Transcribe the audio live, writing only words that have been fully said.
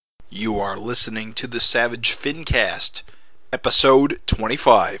You are listening to the Savage Fincast, episode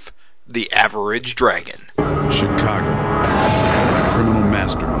 25, The Average Dragon. Chicago. A criminal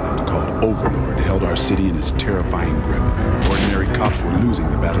mastermind called Overlord held our city in his terrifying grip. Ordinary cops were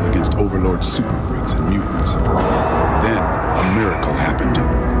losing the battle against Overlord's super freaks and mutants. Then, a miracle happened.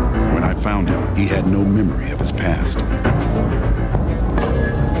 When I found him, he had no memory of his past.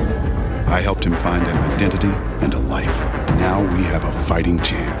 I helped him find an identity and a life. Now we have a fighting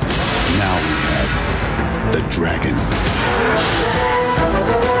chance. Now we have the Dragon.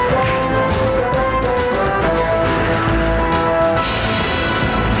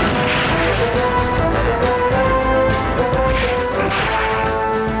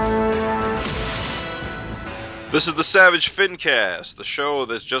 This is the Savage Fincast, the show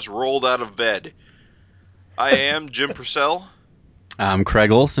that's just rolled out of bed. I am Jim Purcell. I'm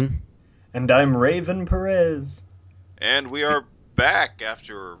Craig Olson. And I'm Raven Perez. And we are back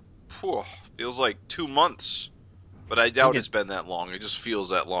after, feels like 2 months. But I doubt it's been that long. It just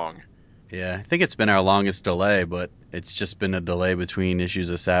feels that long. Yeah, I think it's been our longest delay, but it's just been a delay between issues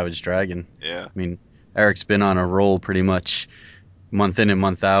of Savage Dragon. Yeah. I mean, Eric's been on a roll pretty much month in and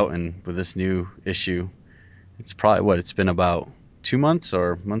month out, and with this new issue, it's probably, it's been about 2 months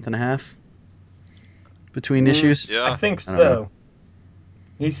or a month and a half between issues? Yeah. I think so.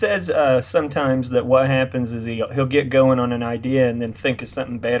 He says sometimes that what happens is he'll get going on an idea and then think of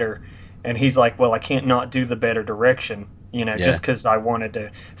something better. And he's like, well, I can't not do the better direction, just because I wanted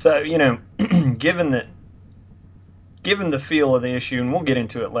to. So, given the feel of the issue, and we'll get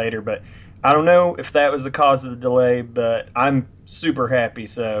into it later, but I don't know if that was the cause of the delay, but I'm super happy.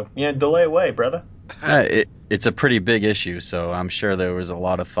 So, delay away, brother. It's a pretty big issue, so I'm sure there was a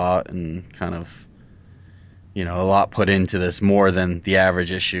lot of thought and kind of, a lot put into this, more than the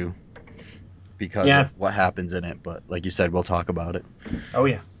average issue because of what happens in it. But like you said, we'll talk about it. Oh,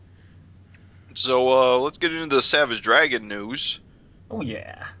 yeah. So let's get into the Savage Dragon news. Oh,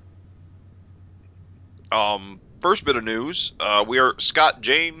 yeah. First bit of news, Scott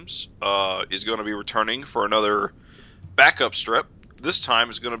James is going to be returning for another backup strip. This time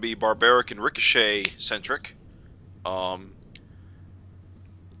it's going to be Barbaric and Ricochet centric.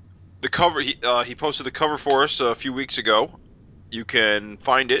 The cover he posted the cover for us a few weeks ago. You can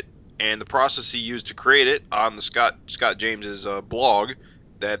find it and the process he used to create it on the Scott James's blog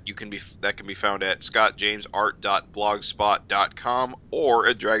that can be found at scottjamesart.blogspot.com or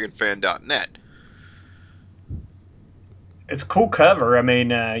at dragonfan.net. It's a cool cover. I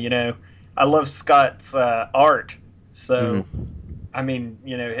mean, I love Scott's art, so I mean,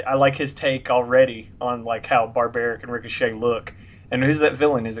 I like his take already on like how Barbaric and Ricochet look. And who's that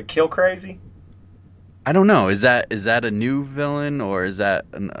villain? Is it Kill Crazy? I don't know. Is that a new villain or is that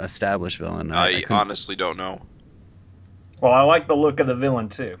an established villain? I honestly don't know. Well, I like the look of the villain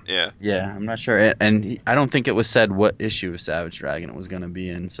too. Yeah. Yeah, I'm not sure. And I don't think it was said what issue of Savage Dragon it was going to be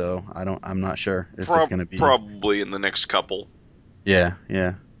in, so I'm not sure if it's going to be. Probably in the next couple. Yeah,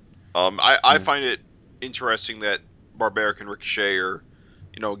 yeah. I find it interesting that Barbaric and Ricochet are,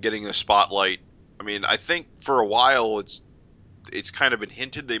 getting the spotlight. I mean, I think for a while it's kind of been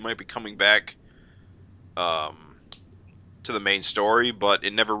hinted they might be coming back to the main story, but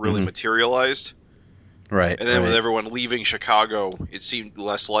it never really materialized. Right. And then with everyone leaving Chicago, it seemed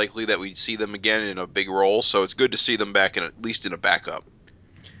less likely that we'd see them again in a big role, so it's good to see them back at least in a backup.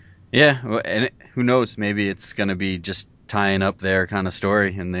 Yeah, and who knows, maybe it's going to be just tying up their kind of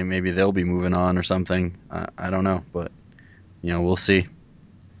story, and maybe they'll be moving on or something. I don't know, but, we'll see.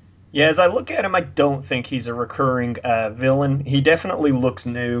 Yeah, as I look at him, I don't think he's a recurring villain. He definitely looks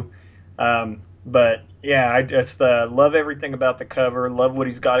new. But, yeah, I just love everything about the cover. Love what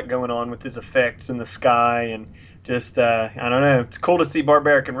he's got going on with his effects in the sky. And just, I don't know. It's cool to see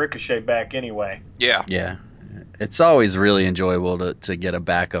Barbaric and Ricochet back anyway. Yeah. Yeah. It's always really enjoyable to get a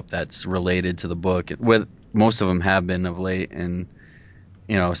backup that's related to the book. Most of them have been of late. And,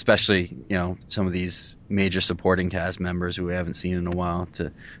 especially, some of these major supporting cast members who we haven't seen in a while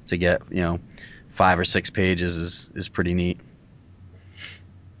to get, 5 or 6 pages is pretty neat.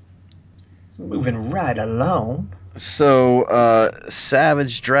 It's moving right along. So,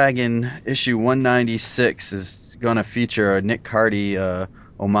 Savage Dragon issue 196 is going to feature a Nick Cardy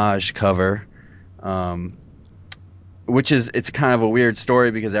homage cover, which it's kind of a weird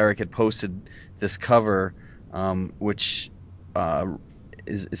story because Eric had posted this cover, which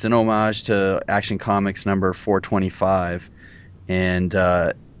it's an homage to Action Comics number 425, and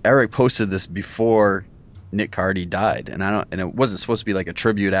Eric posted this before Nick Cardy died, and it wasn't supposed to be like a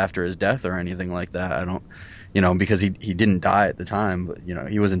tribute after his death or anything like that. I don't, because he didn't die at the time, but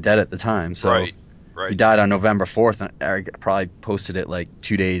he wasn't dead at the time, so right. Right. He died on November 4th, and Eric probably posted it like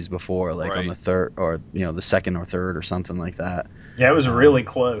 2 days before, like on the 3rd or the 2nd or 3rd or something like that. Yeah, it was really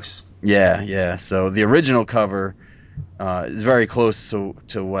close. Yeah. So the original cover is very close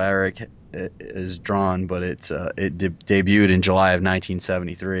to what Eric is drawn, but it debuted in July of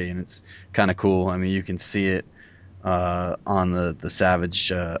 1973, and it's kind of cool. I mean, you can see it on the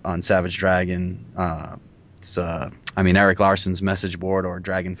Savage on Savage Dragon. It's Eric Larson's message board or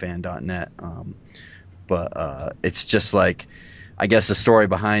dragonfan.net. But it's just like, I guess the story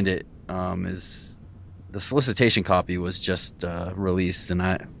behind it is the solicitation copy was just released, and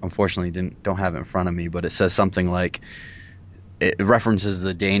I unfortunately don't have it in front of me, but it says something like, it references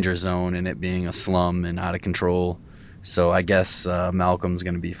the danger zone and it being a slum and out of control. So I guess Malcolm's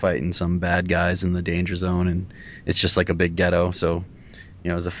going to be fighting some bad guys in the danger zone, and it's just like a big ghetto. So,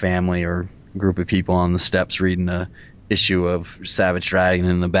 as a family or group of people on the steps reading a issue of Savage Dragon,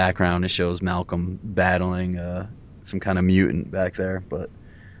 in the background it shows Malcolm battling some kind of mutant back there. But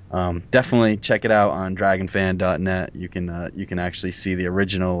definitely check it out on dragonfan.net. You can actually see the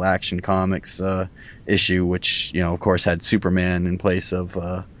original Action Comics issue, which of course had Superman in place of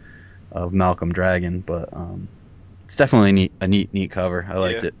Malcolm Dragon. But it's definitely a neat cover. I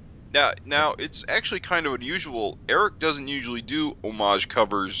liked it. Now it's actually kind of unusual. Eric doesn't usually do homage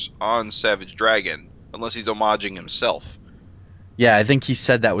covers on Savage Dragon unless he's homaging himself. Yeah, I think he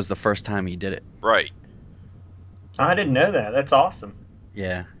said that was the first time he did it. Right. I didn't know that. That's awesome.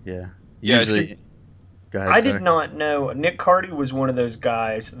 Yeah. Usually, go ahead. I did not know. Nick Cardy was one of those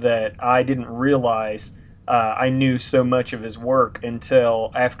guys that I didn't realize I knew so much of his work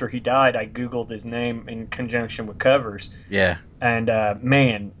until after he died. I Googled his name in conjunction with covers. Yeah. And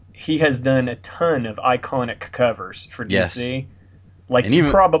man, he has done a ton of iconic covers for DC. Yes. Like, you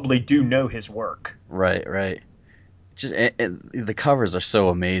probably do know his work. Right. Just the covers are so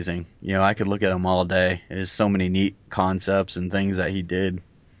amazing. I could look at them all day. There's so many neat concepts and things that he did.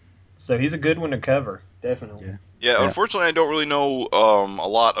 So he's a good one to cover, definitely. Yeah. Unfortunately, I don't really know a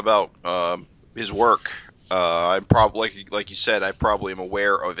lot about his work. I'm probably, like you said, I probably am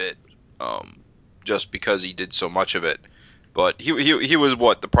aware of it just because he did so much of it. But he was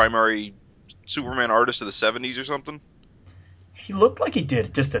the primary Superman artist of the 70s or something? He looked like he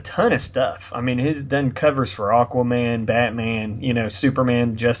did just a ton of stuff. I mean, he's done covers for Aquaman, Batman,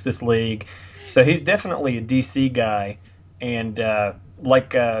 Superman, Justice League. So he's definitely a DC guy. And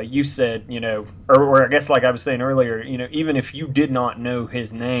like you said, or I guess like I was saying earlier, even if you did not know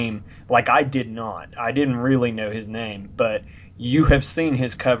his name, like I did not, I didn't really know his name, but you have seen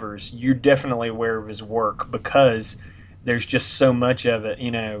his covers. You're definitely aware of his work because there's just so much of it.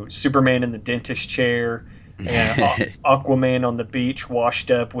 Superman in the dentist chair, Aquaman on the beach washed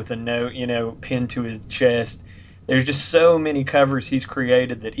up with a note, pinned to his chest. There's just so many covers he's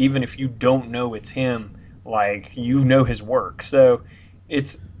created that even if you don't know it's him, like, his work. So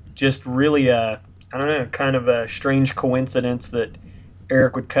it's just really kind of a strange coincidence that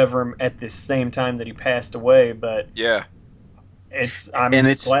Eric would cover him at the same time that he passed away. But yeah, I'm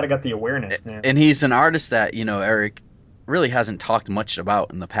glad I got the awareness now. And he's an artist that Eric really hasn't talked much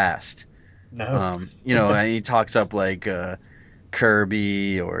about in the past. No. And he talks up like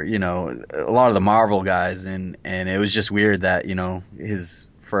Kirby or a lot of the Marvel guys, and it was just weird that his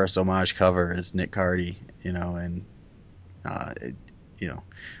first homage cover is Nick Cardy, and like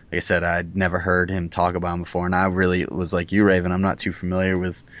I said, I'd never heard him talk about him before, and I really was like you, Raven. I'm not too familiar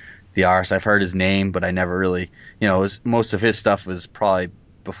with the artist. I've heard his name, but I never really, most of his stuff was probably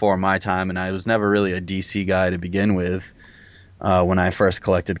before my time, and I was never really a DC guy to begin with. When I first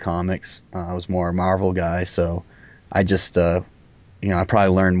collected comics, I was more a Marvel guy, so I just, I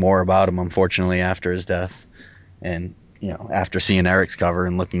probably learned more about him, unfortunately, after his death, and, after seeing Eric's cover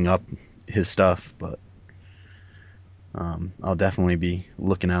and looking up his stuff, but I'll definitely be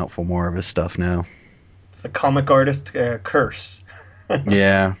looking out for more of his stuff now. It's the comic artist curse.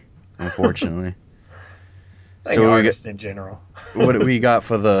 Yeah, unfortunately. So artists in general. What do we got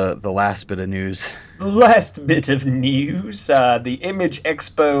for the last bit of news? The last bit of news, the Image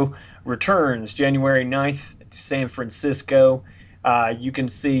Expo returns January 9th to San Francisco. You can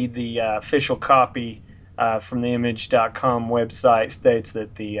see the official copy from the Image.com website states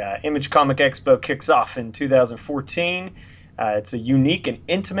that the Image Comic Expo kicks off in 2014. It's a unique and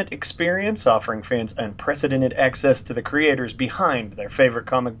intimate experience offering fans unprecedented access to the creators behind their favorite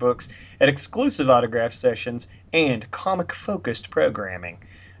comic books at exclusive autograph sessions and comic-focused programming.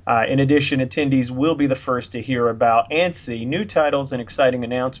 In addition, attendees will be the first to hear about and see new titles and exciting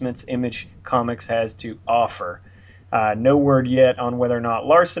announcements Image Comics has to offer. No word yet on whether or not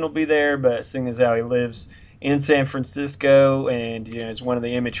Larson will be there, but seeing as how he lives in San Francisco and is one of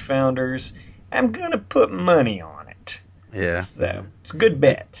the Image founders, I'm gonna put money on it. Yeah. So it's a good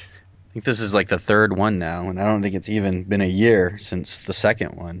bet. I think this is like the third one now, and I don't think it's even been a year since the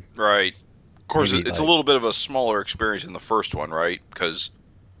second one. Right. Of course, Maybe it's like- a little bit of a smaller experience than the first one, right? Because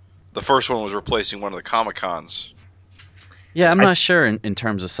the first one was replacing one of the Comic-Cons. Yeah, I'm not sure in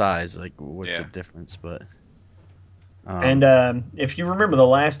terms of size, like what's the Yeah. difference, but. And if you remember the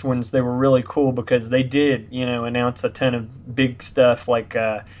last ones, they were really cool because they did, announce a ton of big stuff like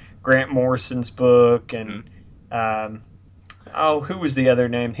Grant Morrison's book and who was the other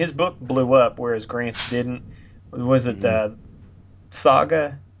name? His book blew up, whereas Grant's didn't. Was it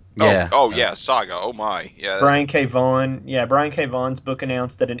Saga? Yeah. Yeah, Saga. Oh my. Yeah. Brian K. Vaughan. Yeah, Brian K. Vaughan's book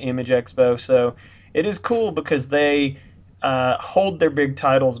announced at an Image Expo. So it is cool because they hold their big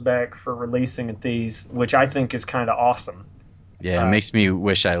titles back for releasing at these, which I think is kind of awesome. Yeah, it makes me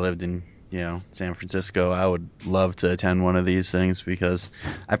wish I lived in, San Francisco. I would love to attend one of these things because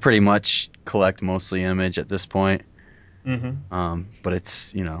I pretty much collect mostly Image at this point. Mm-hmm. But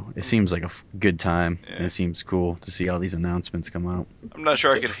it's, it seems like a good time, Yeah. and it seems cool to see all these announcements come out. I'm not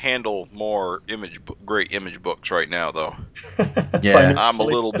sure I could handle more great image books right now, though. Yeah. I'm a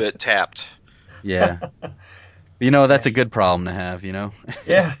little bit tapped. Yeah. That's a good problem to have,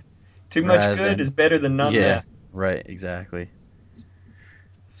 Yeah. Too much Rather good than- is better than none. Yeah, right, exactly.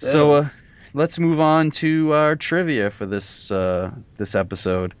 So let's move on to our trivia for this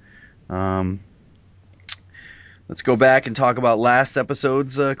episode. Let's go back and talk about last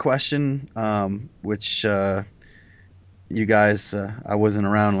episode's question, which you guys, I wasn't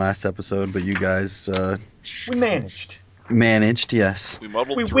around last episode, but you guys we managed. managed, yes. We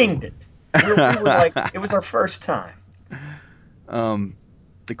muddled We through. winged it. We were like, it was our first time.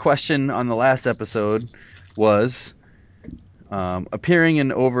 The question on the last episode was, appearing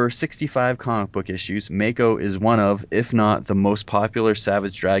in over 65 comic book issues, Mako is one of, if not the most popular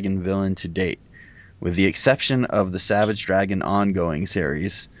Savage Dragon villain to date, with the exception of the Savage Dragon ongoing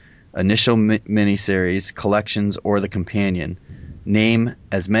series, initial miniseries, collections, or the companion. Name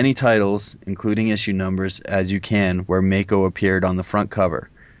as many titles, including issue numbers, as you can where Mako appeared on the front cover.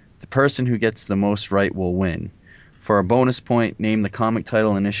 The person who gets the most right will win. For a bonus point, name the comic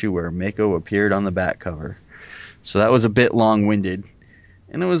title and issue where Mako appeared on the back cover. So that was a bit long-winded,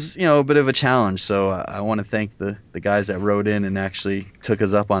 and it was, a bit of a challenge. So I want to thank the guys that wrote in and actually took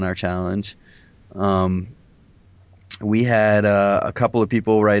us up on our challenge. We had a couple of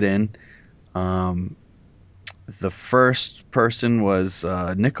people write in. The first person was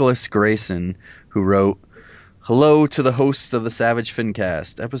Nicholas Grayson, who wrote, "Hello to the hosts of the Savage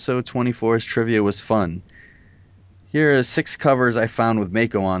Fincast. Episode 24's trivia was fun. Here are 6 covers I found with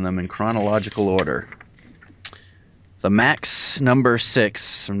Mako on them in chronological order. The Max number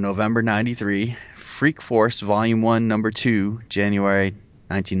 6 from November 93, Freak Force Volume 1 number 2, January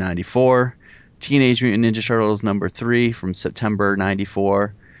 1994, Teenage Mutant Ninja Turtles number 3 from September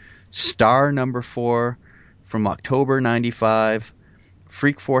 94, Star number 4 from October 95,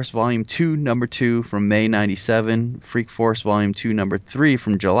 Freak Force Volume 2 number 2 from May 97, Freak Force Volume 2 number 3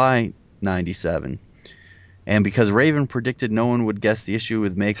 from July 97. And because Raven predicted no one would guess the issue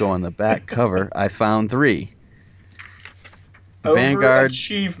with Mako on the back cover, I found 3. Vanguard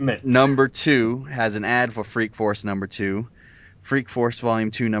Overachievement. number 2 has an ad for Freak Force number 2. Freak Force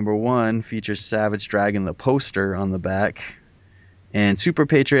Volume 2 number 1 features Savage Dragon the poster on the back. And Super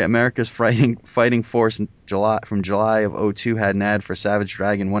Patriot America's Fighting Force from July of 02 had an ad for Savage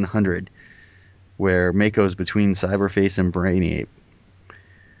Dragon 100, where Mako's between Cyberface and Brainiape.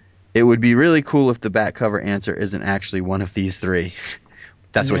 It would be really cool if the back cover answer isn't actually one of these 3.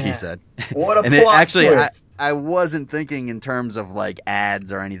 That's what he Yeah. said. What a And it, plot actually, twist. I wasn't thinking in terms of like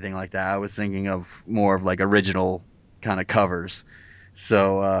ads or anything like that. I was thinking of more of like original kind of covers.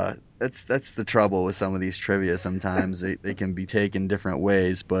 So that's the trouble with some of these trivia. Sometimes they can be taken different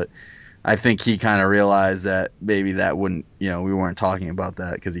ways, but I think he kind of realized that maybe that wouldn't, we weren't talking about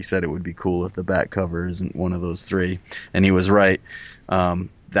that because he said it would be cool if the back cover isn't one of those 3, and he was right.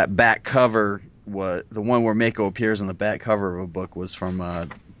 That back cover, the one where Mako appears on the back cover of a book, was from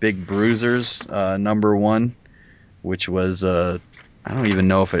Big Bruisers number 1, which was I don't even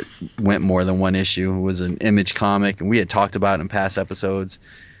know if it went more than one issue. It was an Image comic, and we had talked about it in past episodes.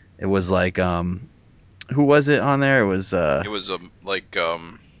 It was like who was it on there? It was It was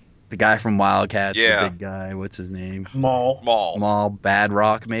the guy from Wildcats, Yeah. the big guy. What's his name? Maul. Maul Bad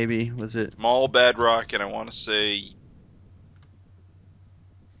Rock, maybe, was it? Maul, Bad Rock, and I want to say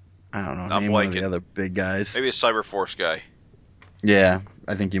I don't know. I'm Name one of the blanking. other big guys. maybe a Cyber Force guy. Yeah,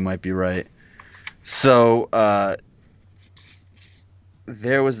 I think you might be right. So,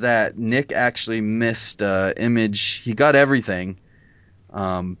 there was that. Nick actually missed Image. He got everything.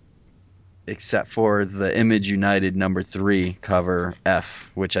 except for the Image United number 3 cover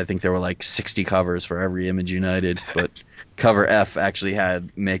F, which I think there were like 60 covers for every Image United, but cover F actually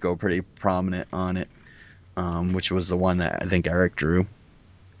had Mako pretty prominent on it, which was the one that I think Eric drew,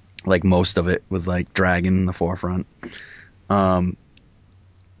 like most of it with like Dragon in the forefront.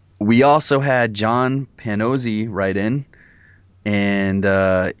 We also had John Panozzi write in,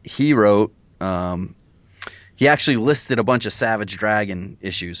 and he wrote, he actually listed a bunch of Savage Dragon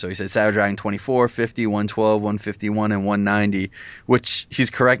issues. So he said Savage Dragon 24, 50, 112, 151, and 190, which he's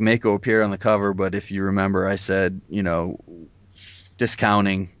correct, Mako appeared on the cover, but if you remember, I said,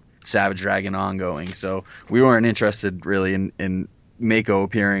 discounting Savage Dragon ongoing. So we weren't interested really in Mako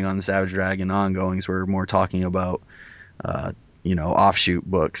appearing on the Savage Dragon ongoings. We're more talking about, offshoot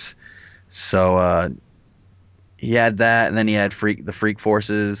books. So he had that, and then he had the Freak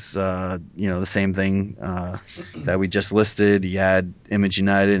Forces, the same thing that we just listed. He had Image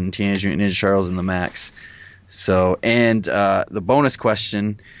United and Teenage Mutant Ninja Turtles and the Max. So, and the bonus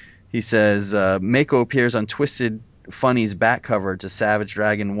question, he says, Mako appears on Twisted Funny's back cover to Savage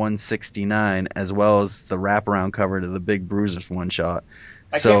Dragon 169, as well as the wraparound cover to the Big Bruisers one-shot.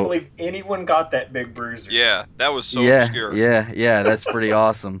 I can't believe anyone got that Big Bruiser. Yeah, that was so obscure. Yeah, that's pretty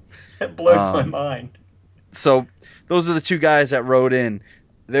awesome. It blows my mind. So those are the two guys that wrote in.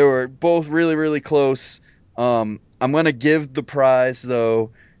 They were both really, really close. I'm going to give the prize,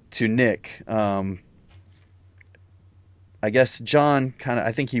 though, to Nick. I guess John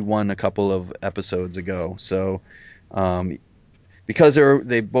I think he won a couple of episodes ago. So because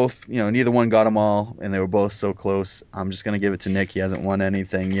they both, neither one got them all, and they were both so close, I'm just going to give it to Nick. He hasn't won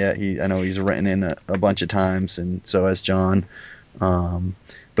anything yet. I know he's written in a bunch of times, and so has John.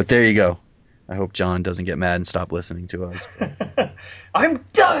 But there you go. I hope John doesn't get mad and stop listening to us. I'm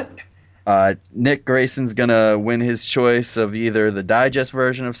done! Nick Grayson's going to win his choice of either the digest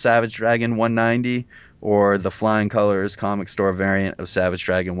version of Savage Dragon 190 or the Flying Colors comic store variant of Savage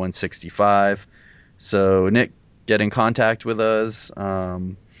Dragon 165. So, Nick, get in contact with us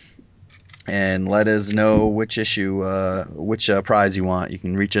and let us know which issue, which prize you want. You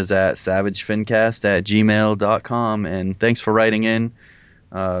can reach us at savagefincast@gmail.com. And thanks for writing in.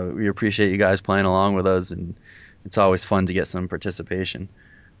 We appreciate you guys playing along with us, and it's always fun to get some participation.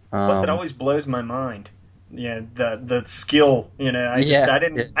 Plus, it always blows my mind. Yeah, the skill. I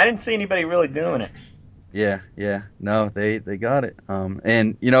didn't see anybody really doing it. Yeah. No, they got it.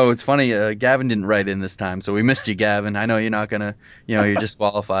 And it's funny. Gavin didn't write in this time, so we missed you, Gavin. I know you're not gonna. You're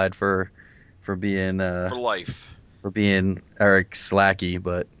disqualified for being for life. For being Eric Slacky,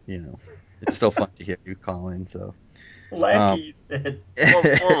 but it's still fun to hear you call in. So. Lackey said.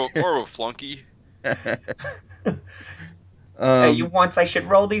 More of a flunky. Hey, you once I should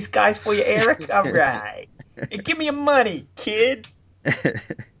roll these guys for you, Eric? All right. Hey, give me your money, kid.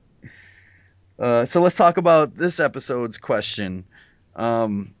 So let's talk about this episode's question.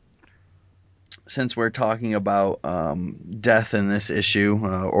 Since we're talking about death in this issue,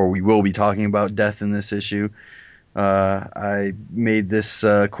 or we will be talking about death in this issue, I made this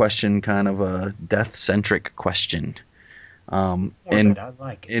question kind of a death-centric question. In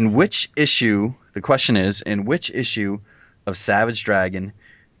which issue, the question is, in which issue of Savage Dragon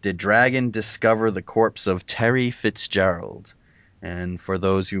did Dragon discover the corpse of Terry Fitzgerald? And for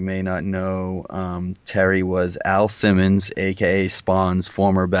those who may not know, Terry was Al Simmons, a.k.a. Spawn's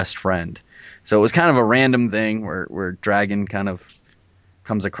former best friend. So it was kind of a random thing where Dragon kind of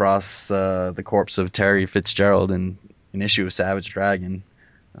comes across the corpse of Terry Fitzgerald in an issue of Savage Dragon.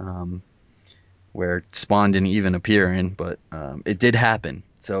 Where Spawn didn't even appear in, but it did happen.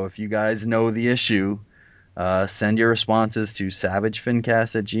 So if you guys know the issue, send your responses to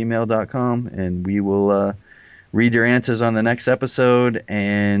savagefincast@gmail.com, and we will read your answers on the next episode,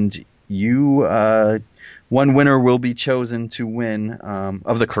 and one winner will be chosen to win,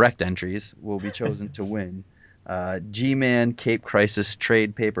 of the correct entries, will be chosen to win G-Man Cape Crisis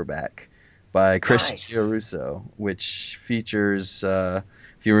trade paperback by Chris Giarrusso, which features,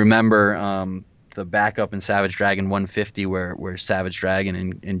 if you remember, the backup in Savage Dragon 150 where Savage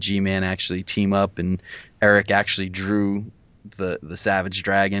Dragon and G-Man actually team up, and Eric actually drew the Savage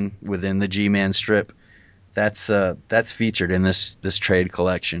Dragon within the G-Man strip. That's featured in this trade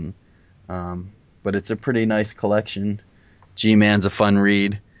collection. But it's a pretty nice collection. G-Man's a fun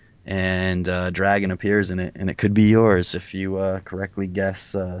read, and Dragon appears in it, and it could be yours if you correctly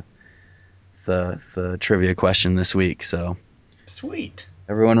guess the trivia question this week. So sweet.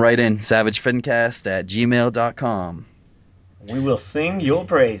 Everyone write in savagefincast@gmail.com. We will sing your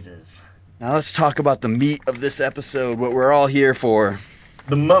praises. Now let's talk about the meat of this episode, what we're all here for.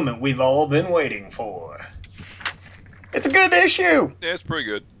 The moment we've all been waiting for. It's a good issue. Yeah, it's pretty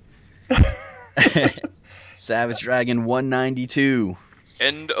good. Savage Dragon 192.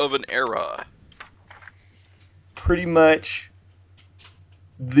 End of an era. Pretty much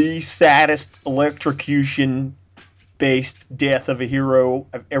the saddest electrocution-based death of a hero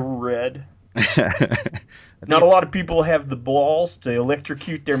I've ever read. Not a lot of people have the balls to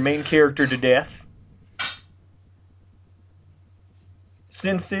electrocute their main character to death.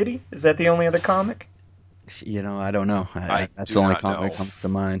 Sin City? Is that the only other comic? I don't know. That's do the only not comic know. that comes to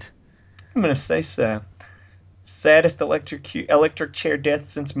mind. I'm going to say so. Saddest electric chair death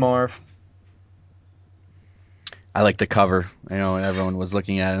since Marv. I like the cover. And everyone was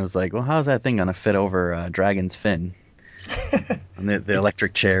looking at it and was like, well, how's that thing going to fit over Dragon's fin? And the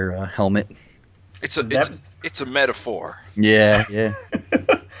electric chair helmet. It's a metaphor. Yeah. It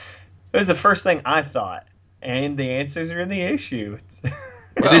was the first thing I thought. And the answers are in the issue.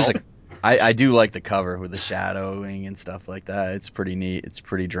 I do like the cover with the shadowing and stuff like that. It's pretty neat. It's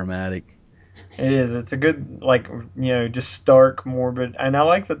pretty dramatic. It is. It's a good, just stark, morbid. And I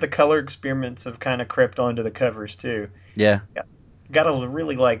like that the color experiments have kind of crept onto the covers, too. Yeah. Got a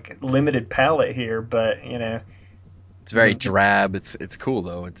really, limited palette here, but, It's very drab. It's cool,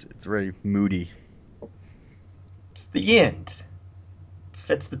 though. It's very moody. It's the end. It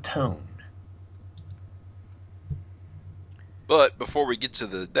sets the tone. But before we get to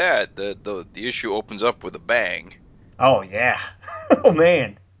the issue opens up with a bang. Oh, yeah. Oh,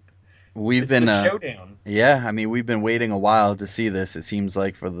 man. We've It's been the showdown. Yeah, I mean, we've been waiting a while to see this. It seems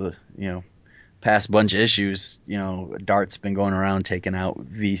like for the past bunch of issues, Dart's been going around taking out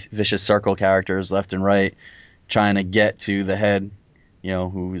these Vicious Circle characters left and right, trying to get to the head,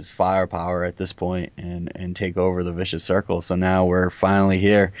 who's firepower at this point, and take over the Vicious Circle. So now we're finally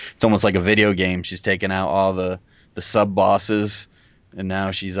here. It's almost like a video game. She's taken out all the sub bosses, and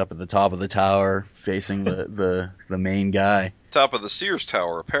now she's up at the top of the tower facing the main guy. Top of the Sears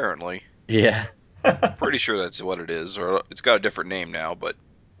Tower, apparently. Yeah. Pretty sure that's what it is, or it's got a different name now, but...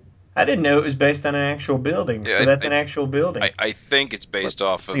 I didn't know it was based on an actual building, so that's an actual building. I think it's based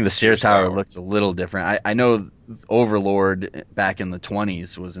off of... I think the Sears Tower looks a little different. I know Overlord back in the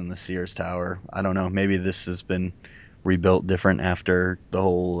 20s was in the Sears Tower. I don't know. Maybe this has been rebuilt different after the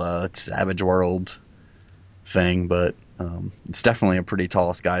whole Savage World thing, but it's definitely a pretty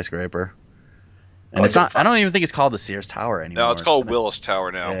tall skyscraper. And it's not. I don't even think it's called the Sears Tower anymore. No, it's called Willis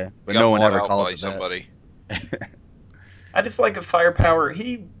Tower now. Yeah, but no one ever calls it somebody. I just like the firepower.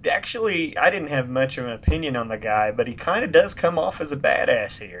 He actually, I didn't have much of an opinion on the guy, but he kind of does come off as a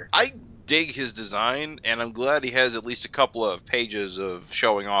badass here. I dig his design, and I'm glad he has at least a couple of pages of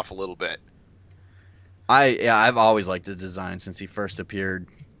showing off a little bit. I've always liked his design since he first appeared.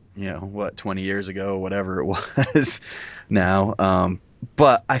 20 years ago, whatever it was now.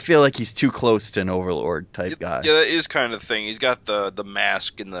 But I feel like he's too close to an Overlord type guy. Yeah, that is kind of the thing. He's got the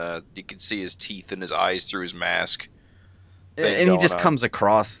mask and you can see his teeth and his eyes through his mask. And he just comes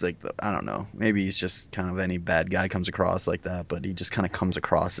across I don't know. Maybe he's just kind of any bad guy comes across like that, but he just kind of comes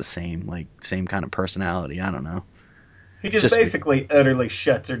across the same kind of personality. I don't know. He just basically utterly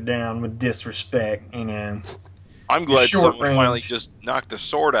shuts her down with disrespect, I'm glad someone finally just knocked the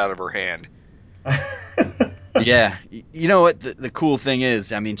sword out of her hand. Yeah. You know what? The cool thing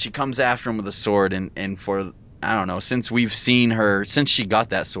is, I mean, she comes after him with a sword, and for, I don't know, since we've seen her, since she got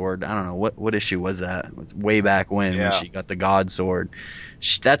that sword, I don't know, what issue was that? Way back when she got the God sword.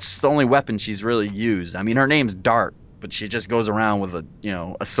 That's the only weapon she's really used. I mean, her name's Dart, but she just goes around with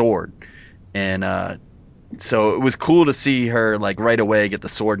a sword. And so it was cool to see her, right away get the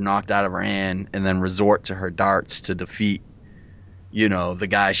sword knocked out of her hand and then resort to her darts to defeat the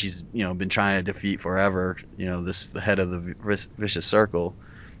guy she's, been trying to defeat forever, the head of the Vicious Circle,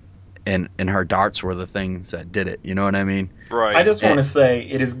 and her darts were the things that did it, you know what I mean? Right. I just want to say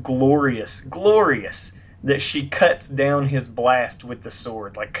it is glorious that she cuts down his blast with the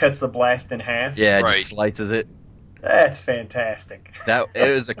sword, cuts the blast in half. Yeah, right. Just slices it. That's fantastic.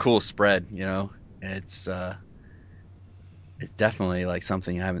 It was a cool spread, It's definitely,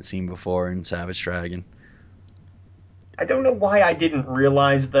 something I haven't seen before in Savage Dragon. I don't know why I didn't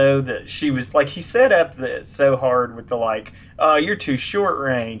realize, though, that she was, he set up so hard with the, you're too short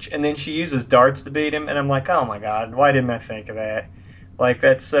range, and then she uses darts to beat him, and I'm like, oh my god, why didn't I think of that?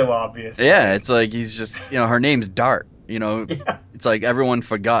 That's so obvious. Yeah, it's he's just, her name's Dart, Yeah. It's everyone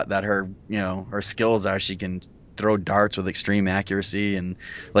forgot that her, her skills are she can throw darts with extreme accuracy, and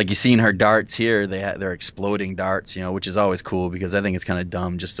you seen her darts here, they're exploding darts, which is always cool, because I think it's kind of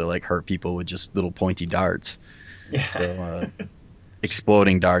dumb just to, hurt people with just little pointy darts. Yeah. So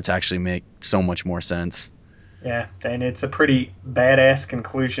exploding darts actually make so much more sense. Yeah, and it's a pretty badass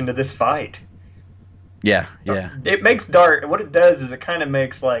conclusion to this fight. Yeah. It makes Dart, what it does is it kind of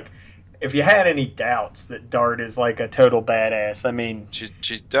makes if you had any doubts that Dart is like a total badass, I mean,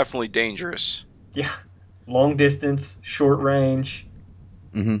 she's definitely dangerous. Yeah, long distance, short range.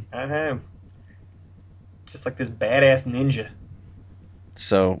 Mm-hmm. I don't know. Just like this badass ninja.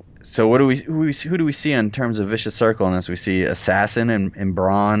 So what do who do we see in terms of Vicious Circle in this? We see Assassin and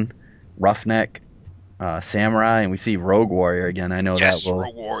Brawn, Roughneck, Samurai, and we see Rogue Warrior again. I know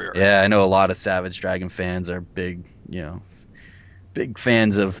Rogue Warrior. Yeah, I know a lot of Savage Dragon fans are big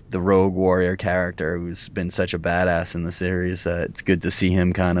fans of the Rogue Warrior character, who's been such a badass in the series that it's good to see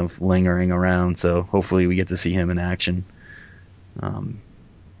him kind of lingering around. So hopefully we get to see him in action. I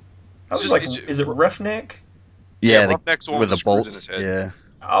was like, is it Roughneck? Yeah, Roughneck's the one with the screws in bolts. his head. Yeah.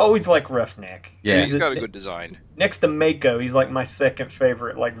 I always like Roughneck. Yeah, he's got a good design. Next to Mako, he's like my second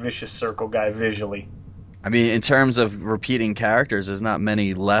favorite, like Vicious Circle guy visually. I mean, in terms of repeating characters, there's not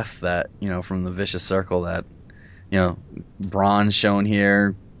many left that, from the Vicious Circle that, Braun's shown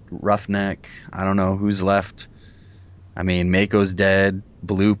here, Roughneck, I don't know who's left. I mean, Mako's dead,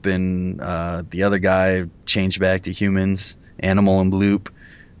 Bloop and the other guy changed back to humans, Animal and Bloop.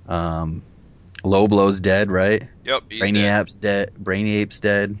 Low Blow's dead, right? Yep, Brainiape's dead. Brainiape's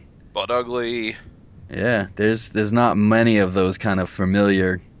dead. Butt Ugly. Yeah, there's not many of those kind of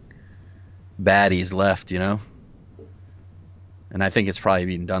familiar baddies left, And I think it's probably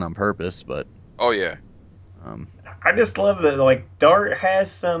being done on purpose, but... Oh, yeah. I just love that, like, Dart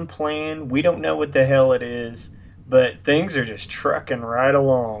has some plan. We don't know what the hell it is, but things are just trucking right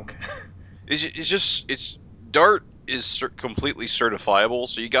along. Dart is completely certifiable,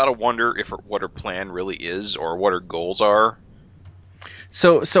 so you gotta wonder what her plan really is or what her goals are.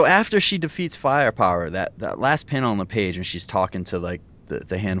 So after she defeats Firepower, that last panel on the page when she's talking to like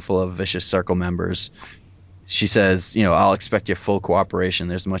the handful of Vicious Circle members, she says, I'll expect your full cooperation.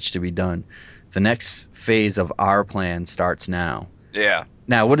 There's much to be done. The next phase of our plan starts now. Yeah.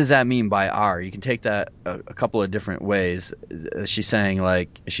 Now, what does that mean by our? You can take that a couple of different ways. Is she saying, all right,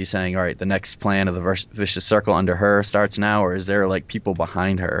 the next plan of the Vicious Circle under her starts now, or is there, like, people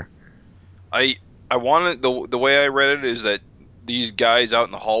behind her? I wanted, the way I read it is that these guys out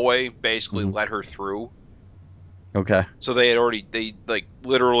in the hallway basically let her through. Okay. So they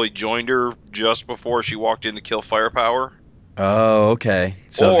literally joined her just before she walked in to kill Firepower. Oh, okay.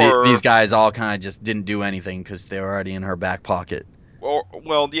 So these guys all kind of just didn't do anything because they were already in her back pocket. Or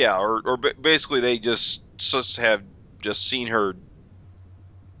basically they just have seen her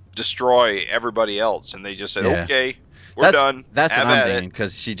destroy everybody else, and they just said, okay, we're done. That's what I'm thinking,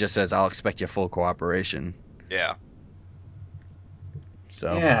 because she just says, I'll expect your full cooperation. Yeah.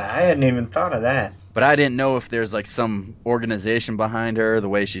 So. Yeah, I hadn't even thought of that. But I didn't know if there's like some organization behind her, the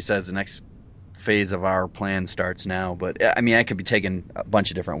way she says the next phase of our plan starts now. But I mean, I could be taken a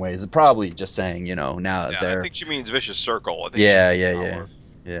bunch of different ways. It's probably just saying, now that they're... I think she means Vicious Circle.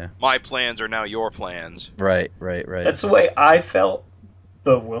 Yeah. My plans are now your plans. Right. That's the way I felt,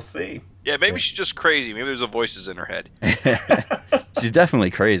 but we'll see. Yeah, maybe she's just crazy. Maybe there's voices in her head. She's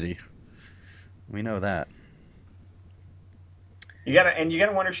definitely crazy. We know that. You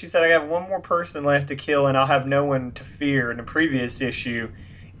gotta wonder. She said, "I have one more person left to kill, and I'll have no one to fear." In the previous issue,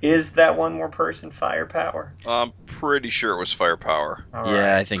 is that one more person Firepower? I'm pretty sure it was Firepower. Right.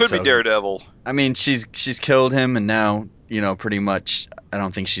 Yeah, I think so. Could be Daredevil. I mean, she's killed him, and now pretty much. I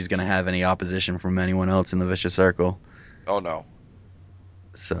don't think she's gonna have any opposition from anyone else in the Vicious Circle. Oh no.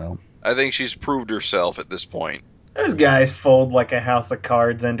 So. I think she's proved herself at this point. Those guys fold like a house of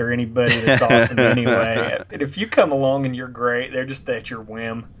cards under anybody that's awesome anyway. And if you come along and you're great, they're just at your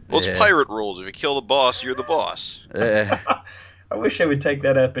whim. Well, it's pirate rules. If you kill the boss, you're the boss. I wish I would take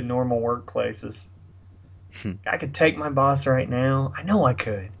that up in normal workplaces. I could take my boss right now. I know I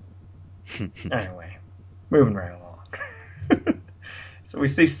could. Anyway, moving right along. So we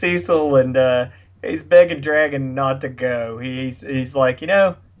see Cecil, and he's begging Dragon not to go. He's like,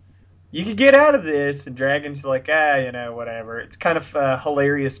 you could get out of this, and Dragon's like, whatever. It's kind of a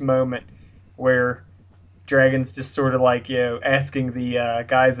hilarious moment where Dragon's just sort of like, asking the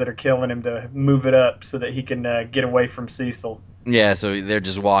guys that are killing him to move it up so that he can get away from Cecil. Yeah, so they're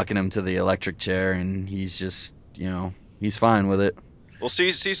just walking him to the electric chair, and he's just, he's fine with it. Well,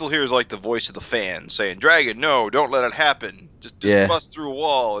 Cecil here is like the voice of the fan, saying, Dragon, no, don't let it happen. Just bust through a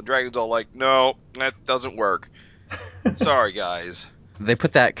wall. And Dragon's all like, no, that doesn't work. Sorry, guys. They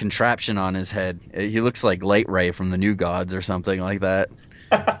put that contraption on his head. He looks like Light Ray from the New Gods or something like that.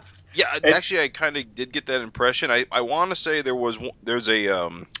 Yeah, actually, I kind of did get that impression. I want to say there's a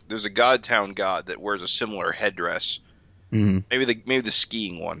Godtown god that wears a similar headdress. Mm-hmm. Maybe the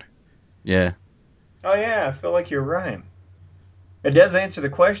skiing one. Yeah. Oh yeah, I feel like you're right. It does answer the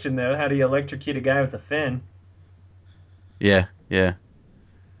question though. How do you electrocute a guy with a fin? Yeah.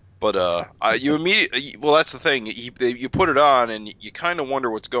 But you immediately, well, that's the thing. You put it on, and you kind of wonder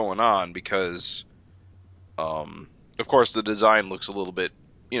what's going on because, of course, the design looks a little bit,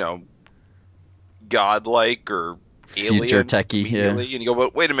 godlike or alien, future techie, yeah. And you go,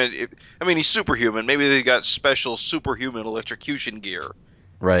 but wait a minute. He's superhuman. Maybe they got special superhuman electrocution gear.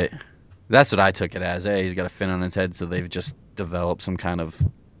 Right. That's what I took it as. He's got a fin on his head, so they've just developed some kind of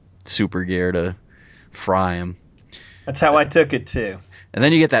super gear to fry him. That's how I took it too. And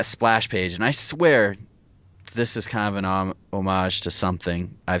then you get that splash page, and I swear this is kind of an homage to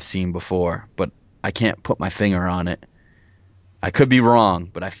something I've seen before, but I can't put my finger on it. I could be wrong,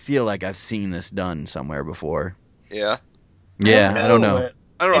 but I feel like I've seen this done somewhere before. Yeah? Yeah, I don't know.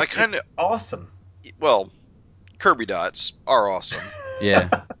 I don't know. It's awesome. Well, Kirby dots are awesome. Yeah.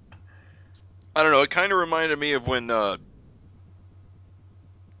 I don't know. It kind of reminded me of when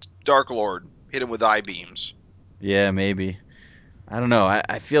Dark Lord hit him with I-beams. Yeah, maybe. I don't know.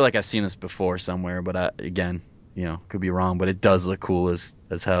 I feel like I've seen this before somewhere, but again, could be wrong. But it does look cool as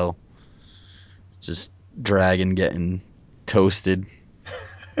hell. Just Dragon getting toasted.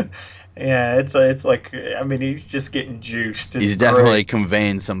 Yeah, it's like, he's just getting juiced. He's definitely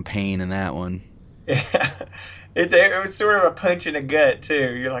conveying some pain in that one. Yeah, it was sort of a punch in the gut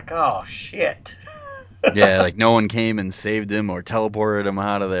too. You're like, oh shit. Yeah, like no one came and saved him or teleported him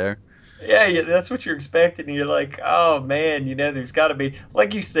out of there. Yeah, that's what you're expecting. You're like, oh man, there's got to be,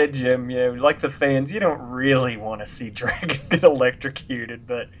 like you said, Jim. Like the fans, you don't really want to see Dragon get electrocuted,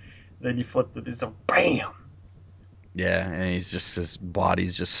 but then you flip it's a bam. Yeah, and his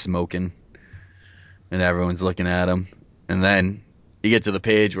body's just smoking, and everyone's looking at him. And then you get to the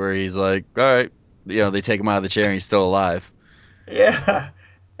page where he's like, all right, they take him out of the chair and he's still alive. Yeah,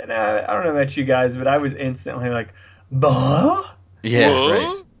 and I don't know about you guys, but I was instantly like, bah? Yeah, what?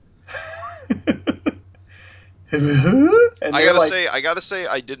 right. I gotta say,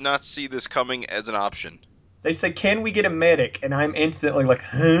 I did not see this coming as an option. They say, can we get a medic? And I'm instantly like,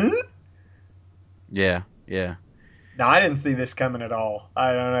 huh? Yeah. No, I didn't see this coming at all.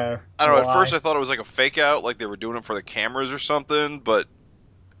 I don't know. At first I thought it was like a fake out, like they were doing it for the cameras or something, but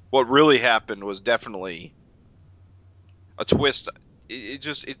what really happened was definitely a twist.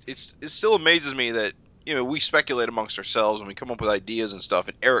 It still amazes me that, we speculate amongst ourselves and we come up with ideas and stuff,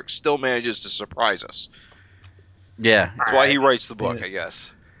 and Eric still manages to surprise us. Yeah. That's why he writes the book, I guess.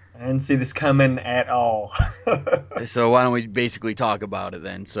 I didn't see this coming at all. So why don't we basically talk about it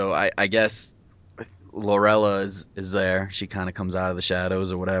then? So I guess Lorella is there. She kind of comes out of the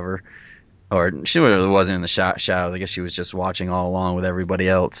shadows or whatever. Or she really wasn't in the shadows. I guess she was just watching all along with everybody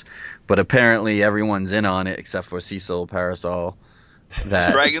else. But apparently everyone's in on it except for Cecil Parasol.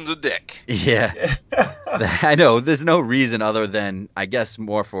 That Dragon's a dick. Yeah. I know. There's no reason other than, I guess,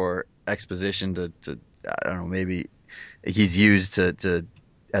 more for exposition to I don't know, maybe he's used to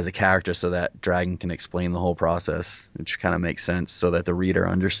as a character so that Dragon can explain the whole process, which kind of makes sense so that the reader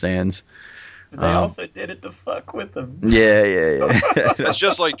understands. But they also did it to fuck with him. Yeah. It's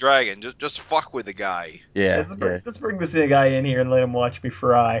just like Dragon. Just fuck with the guy. Yeah. Let's bring this guy in here and let him watch me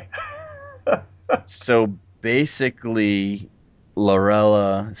fry. So basically,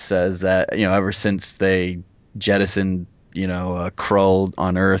 Lorella says that, ever since they jettisoned, Krull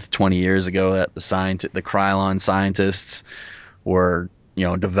on Earth 20 years ago, that the Krylon scientists were,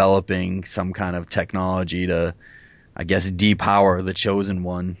 developing some kind of technology to, I guess, depower the Chosen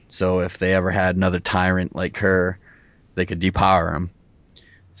One. So if they ever had another tyrant like her, they could depower him.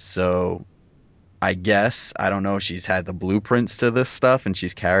 So I guess, I don't know, she's had the blueprints to this stuff and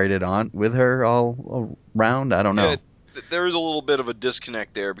she's carried it on with her all around. I don't know. Yeah, there is a little bit of a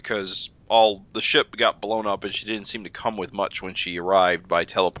disconnect there because the ship got blown up and she didn't seem to come with much when she arrived by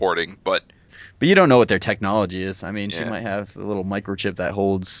teleporting. But you don't know what their technology is. I mean, she might have a little microchip that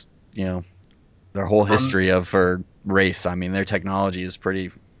holds, their whole history of her race. I mean, their technology is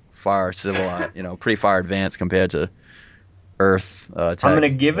pretty far civilized, pretty far advanced compared to Earth tech. I'm going to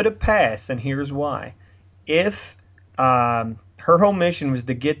give it a pass, and here's why. If her whole mission was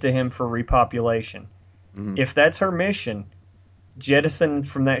to get to him for repopulation, if that's her mission, jettison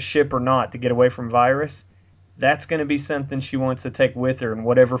from that ship or not to get away from virus, that's going to be something she wants to take with her in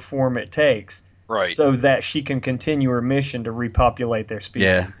whatever form it takes, right? So that she can continue her mission to repopulate their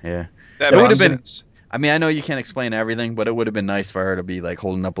species. Yeah. That would have been. Sense. I mean, I know you can't explain everything, but it would have been nice for her to be like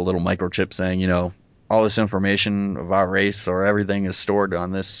holding up a little microchip saying, all this information of our race or everything is stored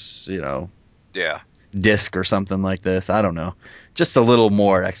on this, disc or something like this. I don't know. Just a little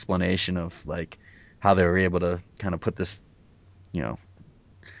more explanation of like how they were able to kind of put this,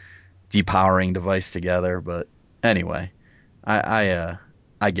 depowering device together. But anyway, I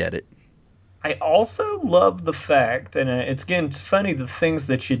get it. I also love the fact, and it's funny the things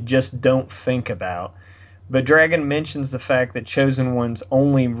that you just don't think about. But Dragon mentions the fact that chosen ones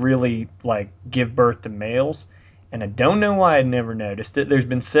only really like give birth to males, and I don't know why I'd never noticed it. There's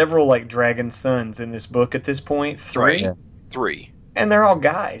been several like dragon sons in this book at this point, three, Right. 3. and they're all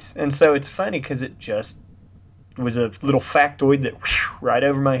guys. And so it's funny because it just was a little factoid that right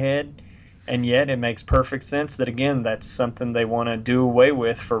over my head, and yet it makes perfect sense that again that's something they want to do away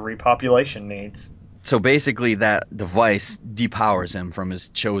with for repopulation needs. So basically, that device depowers him from his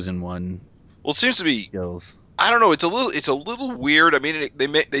chosen one Well, it seems to be. skills. I don't know. It's a little weird. I mean, they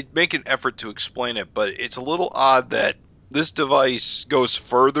make an effort to explain it, but it's a little odd that this device goes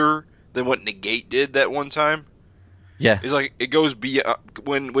further than what Negate did that one time. Yeah. It's like it goes beyond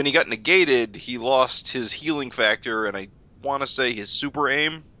when he got negated, he lost his healing factor, and I want to say his super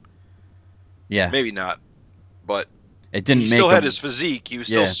aim. Yeah. Maybe not, but It didn't he make still him, had his physique. He was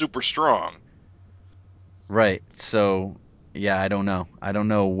still Yeah. super strong. Right. So, yeah, I don't know. I don't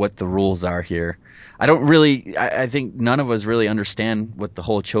know what the rules are here. I think none of us really understand what the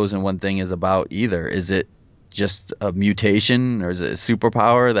whole chosen one thing is about either. Is it just a mutation, or is it a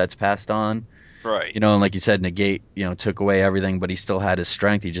superpower that's passed on? Right. You know, and like you said, Negate, took away everything, but he still had his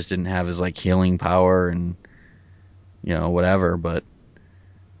strength. He just didn't have his like healing power and whatever. But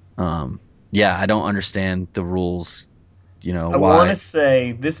yeah, I don't understand the rules. I Why? want to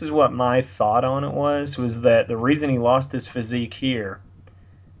say this is what my thought on it was that the reason he lost his physique here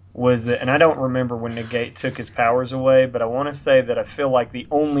was that, and I don't remember when Negate took his powers away, but I want to say that I feel like the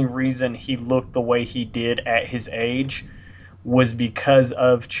only reason he looked the way he did at his age was because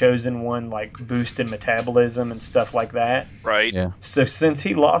of Chosen One, like boosted metabolism and stuff like that. Right. Yeah. So since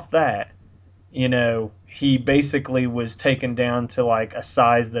he lost that, he basically was taken down to like a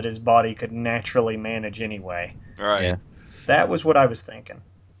size that his body could naturally manage anyway. Right. Yeah. That was what I was thinking.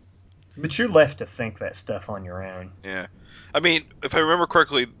 But you're left to think that stuff on your own. Yeah. I mean, if I remember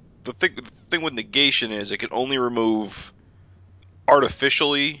correctly, the thing with negation is it can only remove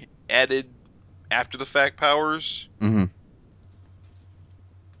artificially added after the fact powers. Mm-hmm.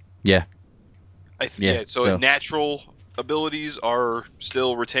 Yeah. So natural abilities are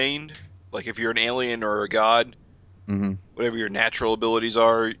still retained. Like if you're an alien or a god, Mm-hmm. whatever your natural abilities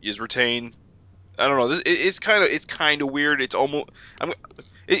are is retained. I don't know. It's kind of weird. It's almost.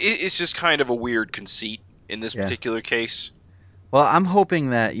 It's just kind of a weird conceit in this particular case. Well, I'm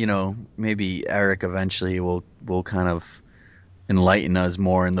hoping that maybe Eric eventually will kind of enlighten us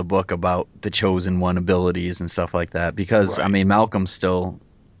more in the book about the chosen one abilities and stuff like that. Because Right. I mean, Malcolm still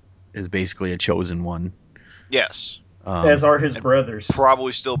is basically a chosen one. Yes. As are his brothers.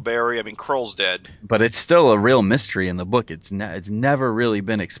 Probably still Barry. I mean, Krull's dead. But it's still a real mystery in the book. It's never really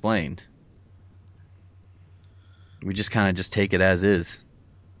been explained. We just kind of just take it as is.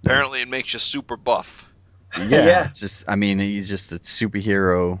 Apparently, it makes you super buff. Yeah. It's just, I mean, he's just a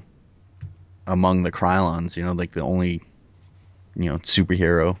superhero among the Krylons. Like the only,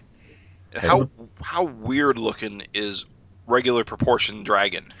 superhero. How weird looking is regular proportion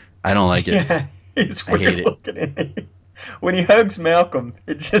dragon? I don't like it. Yeah, he's I hate weird it. looking at it. When he hugs Malcolm,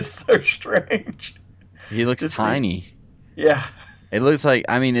 it's just so strange. He looks Just tiny. Yeah. It looks like,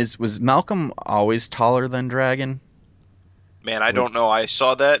 I mean, was Malcolm always taller than Dragon? Man, I don't know. I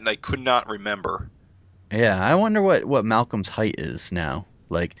saw that and I could not remember. Yeah, I wonder what Malcolm's height is now.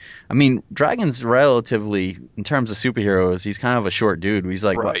 Like, I mean, Dragon's relatively, in terms of superheroes, he's kind of a short dude. He's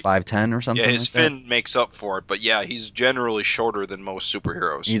like, Right. 5'10" or something Yeah, his like fin makes up for it, but yeah, he's generally shorter than most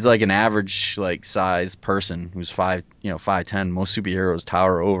superheroes. that? He's like an average, like, size person who's 5'10". Most superheroes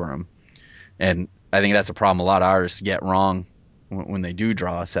tower over him. And I think that's a problem a lot of artists get wrong when they do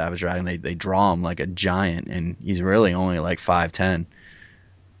draw a Savage Dragon. They draw him like a giant, and he's really only like 5'10".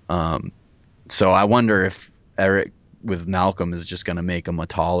 So I wonder if Eric with Malcolm is just going to make him a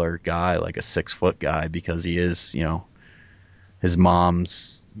taller guy, like a 6-foot guy, because he is, his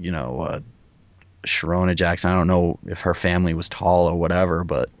mom's, Sharona Jackson. I don't know if her family was tall or whatever,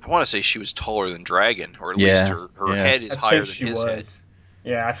 but I want to say she was taller than Dragon, or at Yeah, least her yeah. head is I higher think than she his head. was.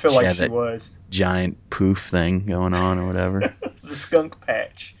 Yeah, I feel She like had she that- was. giant poof thing going on or whatever. The skunk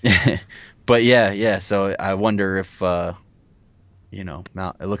patch. But yeah. So I wonder if, it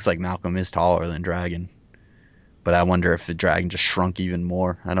looks like Malcolm is taller than Dragon. But I wonder if the Dragon just shrunk even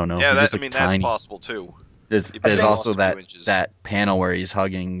more. I don't know. Yeah, He just looks that's tiny. possible too. There's think- also lost a few that inches. that panel where he's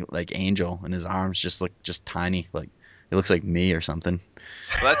hugging like Angel, and his arms just look just tiny. Like it looks like me or something.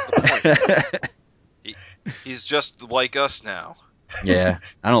 Well, that's the point. He's just like us now. Yeah,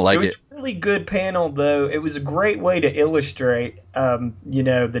 I don't like It was a really good panel, though. It was a great way to illustrate,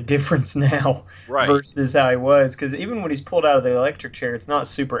 the difference now Right. versus how he was. Because even when he's pulled out of the electric chair, it's not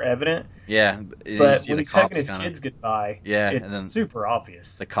super evident. Yeah, and you But see when the he's hugging cops his kinda, kids goodbye, yeah, and it's then super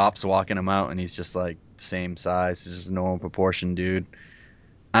obvious. the cops walking him out, and he's just like same size. He's just a normal proportion dude.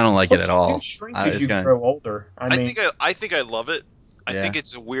 I don't like it Plus, at you do all. shrink as It's you gonna, grow older. I mean, I think I love it. I Yeah. think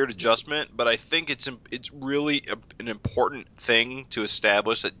it's a weird adjustment, but I think it's really an important thing to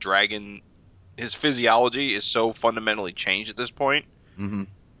establish that Dragon, his physiology is so fundamentally changed at this point. hmm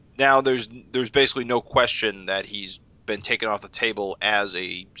Now there's basically no question that he's been taken off the table as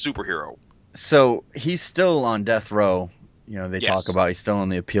a superhero. So he's still on death row. They Yes. talk about he's still in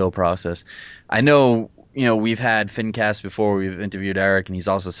the appeal process. I know, we've had Fincast before. We've interviewed Eric, and he's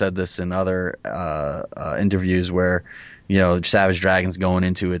also said this in other interviews where, Savage Dragon's going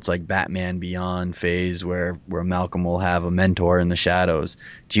into its like Batman Beyond phase where Malcolm will have a mentor in the shadows.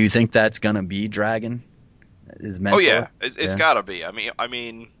 Do you think that's gonna be Dragon? His mentor? Oh yeah, it's Yeah. got to be. I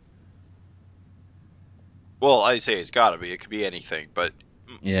mean, well, I say it's got to be. It could be anything, but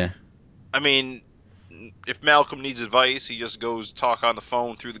Yeah. I mean, if Malcolm needs advice, he just goes talk on the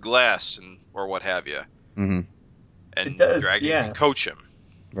phone through the glass or what have you, hmm and It does, Dragon yeah. can coach him.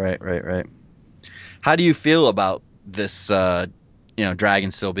 Right. How do you feel about this?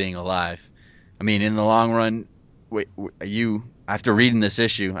 Dragon still being alive. I mean, in the long run, you after reading this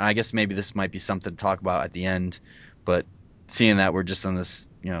issue, and I guess maybe this might be something to talk about at the end, but seeing that we're just on this,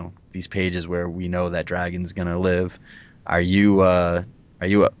 these pages where we know that Dragon's gonna live, are you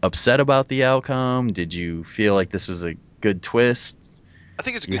upset about the outcome? Did you feel like this was a good twist? I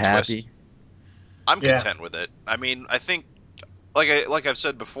think it's a You good happy? twist. I'm Yeah. content with it. I mean, I think, like I've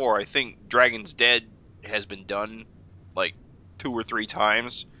said before, I think Dragon's Dead has been done like 2 or 3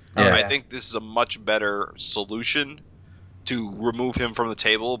 times. Yeah. I think this is a much better solution to remove him from the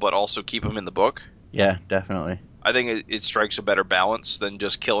table, but also keep him in the book. Yeah, definitely. I think it strikes a better balance than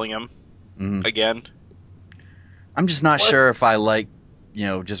just killing him hmm again. I'm just not Plus- sure if I like,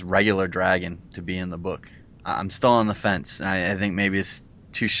 just regular Dragon to be in the book. I'm still on the fence. I think maybe it's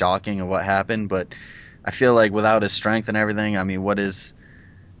too shocking of what happened, but I feel like without his strength and everything, I mean, what is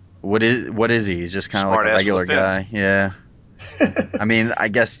he? He's just kind of like Smart a ass regular with a fin. guy. Yeah. I mean, I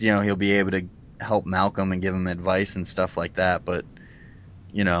guess, he'll be able to help Malcolm and give him advice and stuff like that, but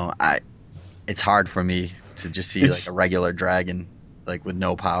it's hard for me to just see It's- like a regular Dragon like with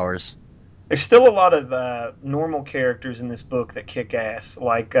no powers. There's still a lot of normal characters in this book that kick ass.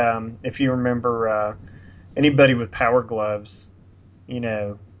 Like, if you remember, anybody with power gloves,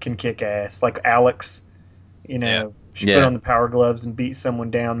 can kick ass. Like Alex, she Yeah. put on the power gloves and beat someone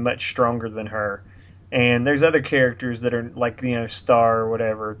down much stronger than her. And there's other characters that are like, Star or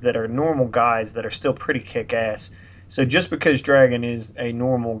whatever, that are normal guys that are still pretty kick ass. So just because Dragon is a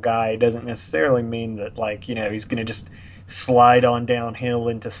normal guy doesn't necessarily mean that, like, he's going to just slide on downhill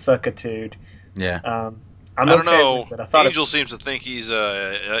into suckitude. Yeah. I'm I don't okay know. with it. I thought Angel seems to think he's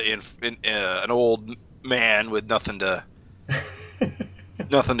an old man with nothing to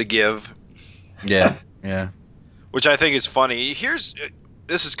give, Yeah. Yeah. which I think is funny.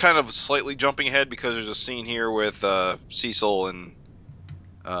 This is kind of slightly jumping ahead because there's a scene here with Cecil and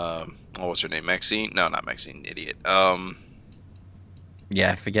what's her name? Maxine? No, not Maxine. Idiot.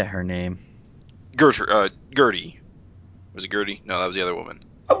 Yeah, I forget her name. Gertie. Was it Gertie? No, that was the other woman.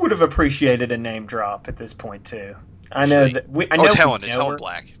 I would have appreciated a name drop at this point too. I know Actually- that we. I Oh, know it's we Helen. It's know Helen her.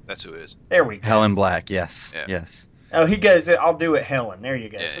 Black. That's who it is. There we go. Helen Black. Yes. Yeah. Yes. Oh, he goes. I'll do it, Helen. There you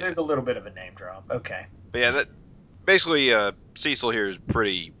go. Yeah, So yeah. there's a little bit of a name drop. Okay. But yeah, that basically Cecil here is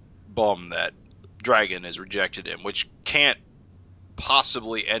pretty bummed that Dragon has rejected him, which can't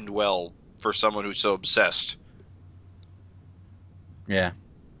possibly end well for someone who's so obsessed. Yeah.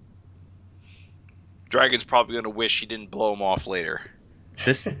 Dragon's probably going to wish he didn't blow him off later.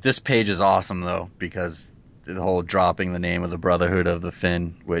 This page is awesome though, because the whole dropping the name of the Brotherhood of the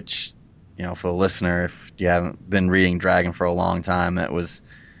Fin, which, for a listener, if you haven't been reading Dragon for a long time, it was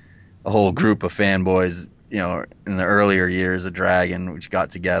a whole group of fanboys, in the earlier years of Dragon, which got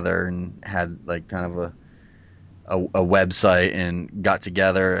together and had like kind of a website and got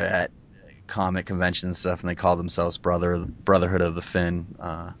together at comic conventions and stuff, and they called themselves Brotherhood of the Fin.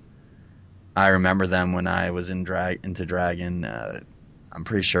 I remember them when I was into Dragon. I'm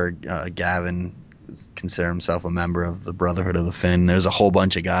pretty sure Gavin considered himself a member of the Brotherhood of the Fin. There's a whole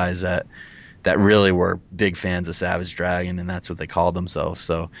bunch of guys that really were big fans of Savage Dragon, and that's what they called themselves.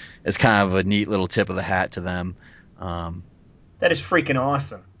 So it's kind of a neat little tip of the hat to them. That is freaking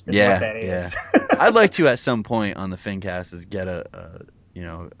awesome. Is Yeah, what that is. I'd like to at some point on the Fincast is get a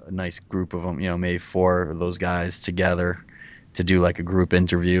nice group of them, maybe 4 of those guys together to do like a group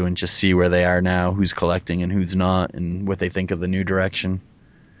interview and just see where they are now, who's collecting and who's not, and what they think of the new direction.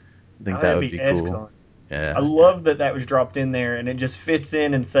 I think that would be cool. Yeah. I love that was dropped in there, and it just fits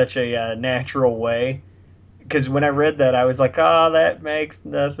in such a natural way. Because when I read that, I was like, "Oh, that makes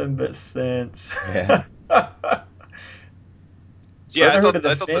nothing but sense." Yeah. Yeah, I thought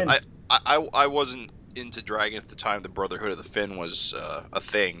that I wasn't into Dragon at the time the Brotherhood of the Fin was a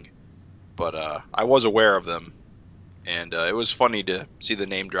thing, but I was aware of them, and it was funny to see the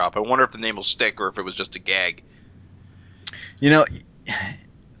name drop. I wonder if the name will stick or if it was just a gag. You know,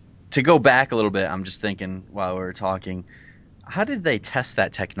 to go back a little bit, I'm just thinking while we were talking, how did they test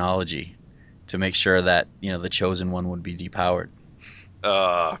that technology to make sure that, you know, the Chosen One would be depowered?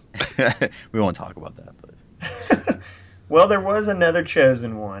 We won't talk about that, but well, there was another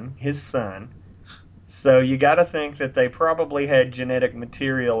Chosen One, his son. So you got to think that they probably had genetic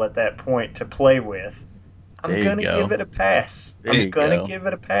material at that point to play with. I'm going to give it a pass. I'm going to give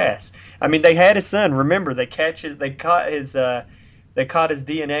it a pass. I mean, they had his son. Remember, they caught his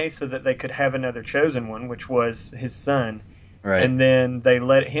DNA so that they could have another Chosen One, which was his son. Right. And then they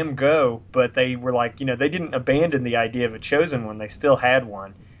let him go, but they were like, you know, they didn't abandon the idea of a Chosen One. They still had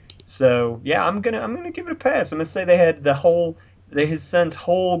one. So yeah, I'm gonna give it a pass. I'm gonna say they had his son's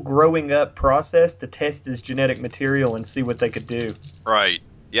whole growing up process to test his genetic material and see what they could do. Right.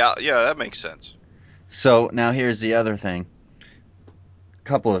 Yeah, that makes sense. So now here's the other thing.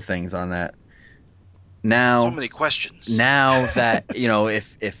 Couple of things on that. Now, so many questions. Now that, you know,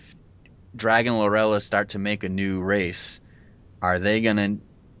 if Dragon Lorella start to make a new race, are they gonna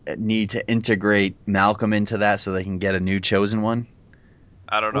need to integrate Malcolm into that so they can get a new Chosen One?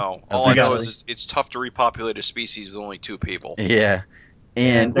 I don't know. All I know is it's tough to repopulate a species with only 2 people. Yeah.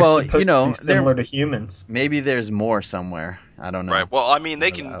 And they're well, supposed you know, to be similar to humans. Maybe there's more somewhere. I don't know. Right. Well, I mean,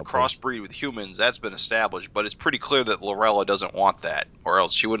 they can crossbreed with humans. That's been established, but it's pretty clear that Lorella doesn't want that, or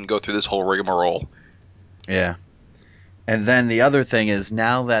else she wouldn't go through this whole rigmarole. Yeah. And then the other thing is,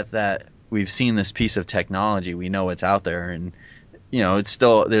 now that we've seen this piece of technology, we know it's out there, and you know, it's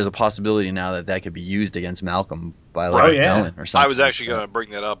still, there's a possibility now that could be used against Malcolm by like a villain or something. I was actually going to bring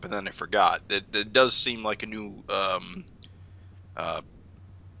that up, and then I forgot. It does seem like a new, I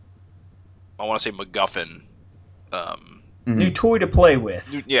want to say MacGuffin. New toy to play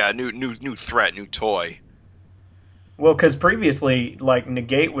with. New threat, new toy. Well, because previously, like,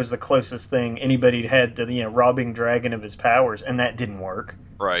 Negate was the closest thing anybody had to, you know, robbing Dragon of his powers, and that didn't work.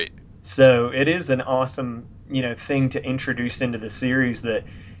 Right. So it is an awesome, you know, thing to introduce into the series that,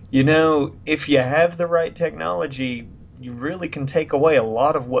 you know, if you have the right technology, you really can take away a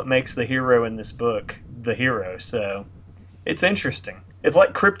lot of what makes the hero in this book the hero. So it's interesting. It's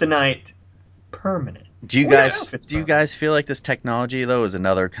like Kryptonite permanent. Do you guys feel like this technology though is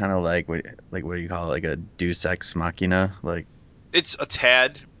another kind of like what do you call it, like a Deus Ex Machina? Like, it's a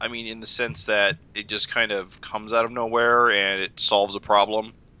tad. I mean, in the sense that it just kind of comes out of nowhere and it solves a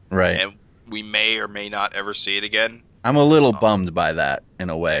problem. Right. And we may or may not ever see it again. I'm a little bummed by that in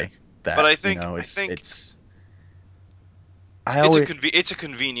a way. That, but I think, you know, it's a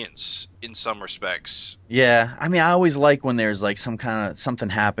convenience in some respects. Yeah, I mean, I always like when there's like something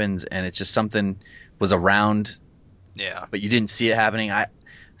happens and it's just something was around. Yeah. But you didn't see it happening.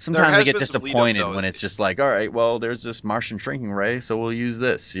 Sometimes I get disappointed when it's just like, all right, well, there's this Martian shrinking ray, so we'll use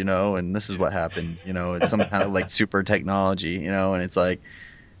this, you know, and this is what happened. You know, it's some kind of like super technology, you know, and it's like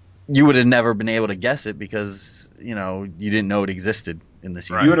you would have never been able to guess it because, you know, you didn't know it existed in this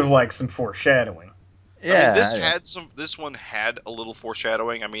universe. You would have liked some foreshadowing. Yeah, I mean, this one had a little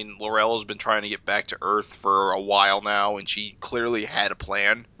foreshadowing. I mean, Lorella's been trying to get back to Earth for a while now, and she clearly had a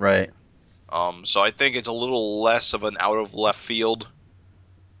plan. Right. So I think it's a little less of an out of left field.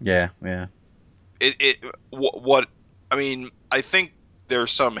 Yeah. I mean, I think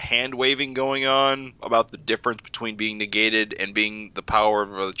there's some hand waving going on about the difference between being negated and being the power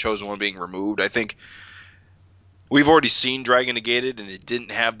of the Chosen One being removed. I think we've already seen Dragon negated, and it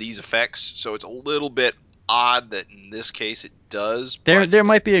didn't have these effects, so it's a little bit odd that in this case it does. There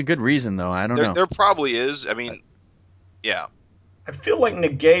might be a good reason, though. I don't know. There probably is. I mean, yeah. I feel like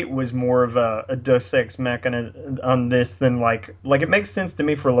Negate was more of a Deus Ex Machina on this than like it makes sense to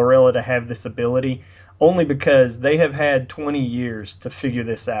me for Lorella to have this ability only because they have had 20 years to figure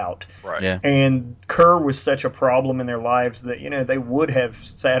this out. Right. Yeah. And Kerr was such a problem in their lives that, you know, they would have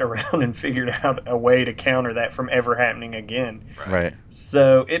sat around and figured out a way to counter that from ever happening again. Right.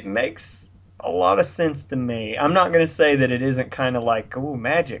 So it makes a lot of sense to me. I'm not going to say that it isn't kind of like, ooh,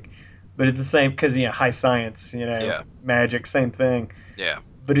 magic. But it's the same because, you know, high science, you know, magic, same thing. Yeah.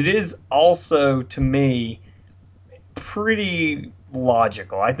 But it is also, to me, pretty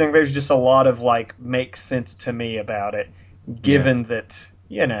logical. I think there's just a lot of, like, makes sense to me about it. given that,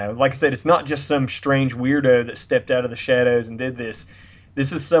 like I said, it's not just some strange weirdo that stepped out of the shadows and did this.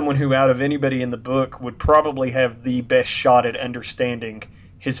 This is someone who, out of anybody in the book, would probably have the best shot at understanding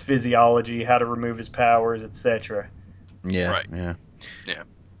his physiology, how to remove his powers, etc. Yeah, right. Yeah.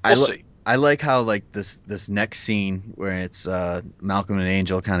 We'll see. I like how like this next scene where it's Malcolm and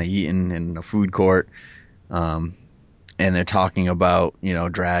Angel kind of eating in a food court, and they're talking about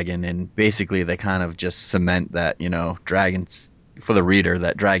Dragon, and basically they kind of just cement that Dragon's, for the reader,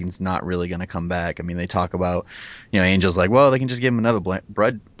 that Dragon's not really going to come back. I mean, they talk about Angel's like, well, they can just give him another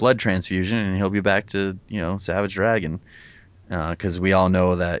blood transfusion and he'll be back to Savage Dragon, because we all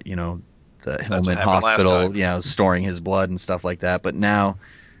know that the Hillman Hospital is storing his blood and stuff like that. But now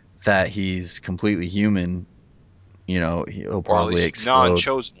that he's completely human, he'll probably explode.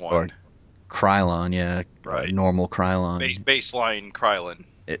 Non-chosen one. Or Krylon, right. Normal Krylon. Baseline Krylon.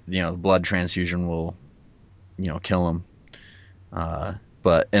 The blood transfusion will, kill him.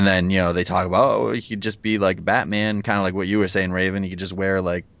 But then they talk about, he could just be like Batman, kind of like what you were saying, Raven. He could just wear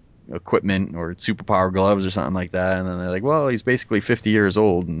like equipment or superpower gloves or something like that. And then they're like, well, he's basically 50 years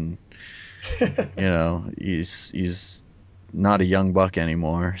old, and he's not a young buck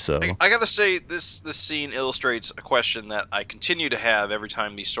anymore. So I gotta say, this scene illustrates a question that I continue to have every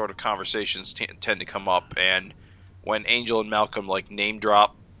time these sort of conversations tend to come up. And when Angel and Malcolm like name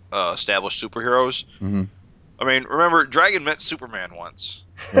drop established superheroes. Mm-hmm. I mean, remember, Dragon met Superman once.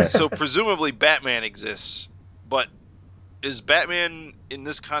 Yeah. So presumably Batman exists. But is Batman, in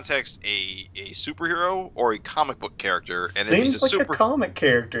this context, a superhero or a comic book character? And Seems if he's like a comic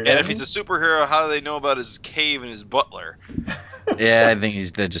character. And if he's a superhero, how do they know about his cave and his butler? Yeah, I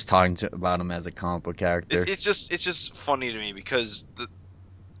think they're just talking about him as a comic book character. It's just funny to me because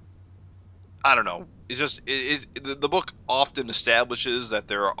I don't know. It's just the book often establishes that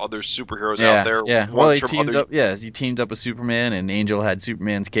there are other superheroes out there. Yeah. Well, he teamed up. Yeah, he teamed up with Superman, and Angel had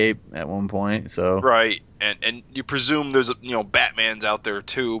Superman's cape at one point. So right, and you presume there's Batman's out there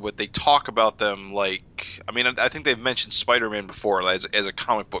too, but they talk about them like, I mean, I think they've mentioned Spider-Man before as a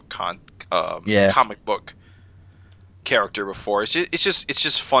comic book comic book character before. It's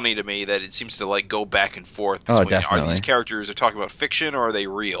just funny to me that it seems to like go back and forth between, definitely. Are these characters are talking about fiction or are they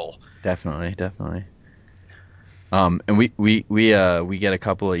real? Definitely. And we get a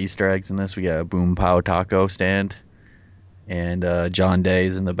couple of Easter eggs in this. We got a Boom Pow Taco stand, and John Day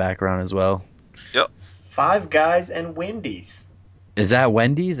is in the background as well. Yep. Five Guys and Wendy's. Is that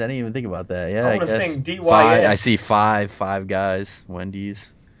Wendy's? I didn't even think about that. Yeah, I want to think DYS. I see Five Guys, Wendy's,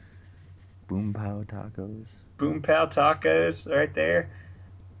 Boom Pow Tacos. Boom Pow Tacos right there.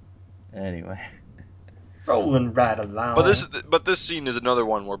 Anyway. Rolling right along. But this scene is another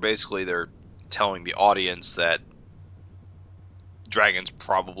one where basically they're telling the audience that Dragon's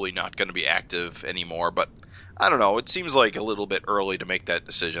probably not going to be active anymore, but I don't know, it seems like a little bit early to make that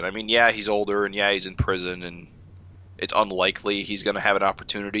decision. I mean, yeah, he's older, and yeah, he's in prison, and it's unlikely he's going to have an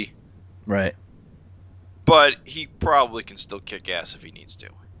opportunity. Right. But he probably can still kick ass if he needs to.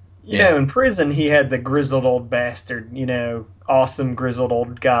 You know, in prison he had the grizzled old bastard, awesome grizzled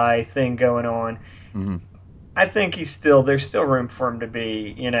old guy thing going on. Mm-hmm. I think there's still room for him to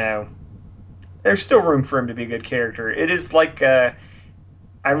be, there's still room for him to be a good character. It is like, I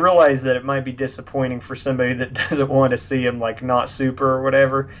realize that it might be disappointing for somebody that doesn't want to see him like not super or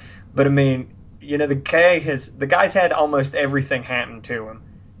whatever, but I mean, the guy's had almost everything happen to him.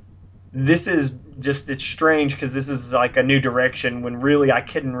 This is just, it's strange because this is like a new direction when really I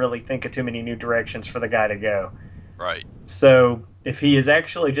couldn't really think of too many new directions for the guy to go. Right. So if he is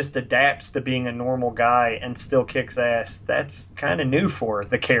actually just adapts to being a normal guy and still kicks ass, that's kind of new for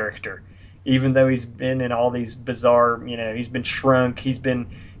the character. Even though he's been in all these bizarre, he's been shrunk,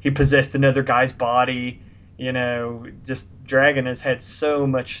 he possessed another guy's body, just Dragon has had so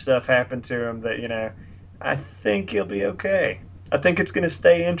much stuff happen to him that, I think he'll be okay. I think it's going to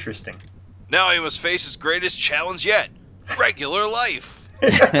stay interesting. Now he must face his greatest challenge yet, regular life.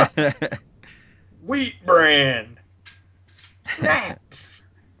 Wheat Bran. Naps.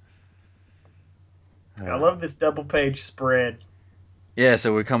 I love this double page spread. Yeah,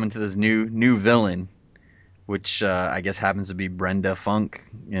 so we're coming to this new villain, which I guess happens to be Brenda Funk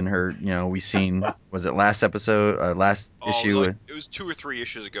in her, we seen, was it last episode, last issue? It was 2 or 3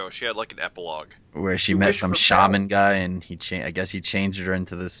 issues ago. She had like an epilogue. Where she met some shaman guy, and I guess he changed her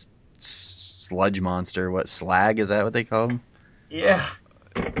into this sludge monster. What, slag? Is that what they call him? Yeah.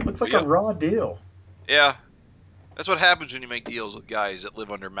 Looks like a raw deal. Yeah. That's what happens when you make deals with guys that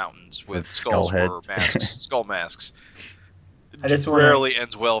live under mountains with skulls or skull masks. It rarely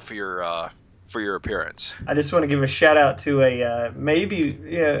ends well for your appearance. I just want to give a shout out to a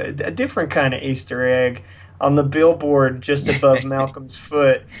different kind of Easter egg. on the billboard just above Malcolm's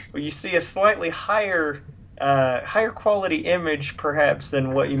foot, where you see a slightly higher quality image perhaps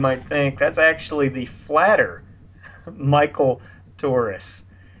than what you might think. That's actually the flatter Michael Torres.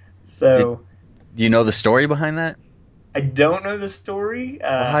 So, do you know the story behind that? I don't know the story.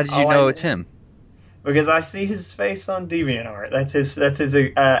 Well, how did you know it's him? Because I see his face on DeviantArt. That's his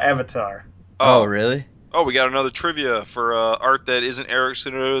avatar. Oh, really? Oh, we got another trivia for art that isn't Eric's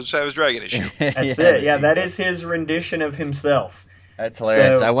Savage Dragon issue. That's it. Yeah, that is his rendition of himself. That's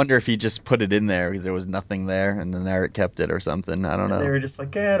hilarious. So, I wonder if he just put it in there because there was nothing there, and then Eric kept it or something. I don't know. They were just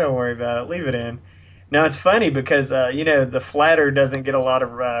like, yeah, don't worry about it. Leave it in. Now, it's funny because, the flatter doesn't get a lot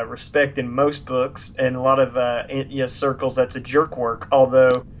of respect in most books, and a lot of circles, that's a jerk work,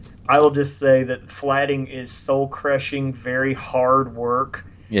 although I will just say that flatting is soul-crushing, very hard work.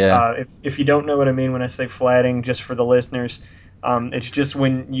 Yeah. If you don't know what I mean when I say flatting, just for the listeners, it's just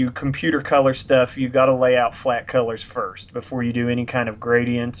when you computer color stuff, you got to lay out flat colors first before you do any kind of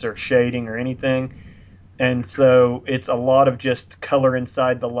gradients or shading or anything. And so it's a lot of just color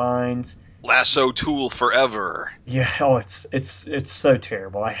inside the lines. Lasso tool forever. Yeah, it's so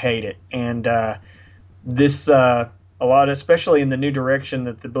terrible. I hate it. And this a lot, especially in the new direction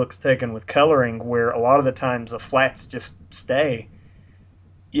that the book's taken with coloring, where a lot of the times the flats just stay.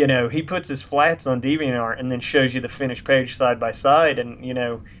 He puts his flats on DeviantArt and then shows you the finished page side by side, and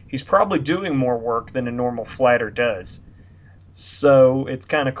he's probably doing more work than a normal flatter does. So it's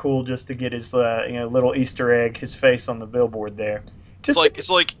kind of cool just to get his little Easter egg, his face on the billboard there. It's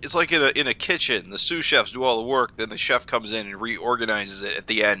like in a kitchen. The sous chefs do all the work, then the chef comes in and reorganizes it at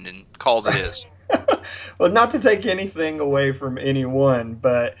the end and calls it his. Well, not to take anything away from anyone,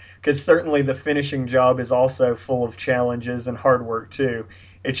 but because certainly the finishing job is also full of challenges and hard work too.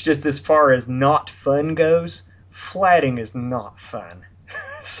 It's just as far as not fun goes, flatting is not fun.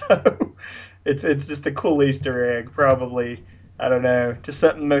 So it's just a cool Easter egg, probably. I don't know, just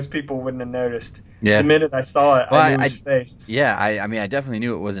something most people wouldn't have noticed. Yeah. The minute I saw it, I knew his face. Yeah, I mean, I definitely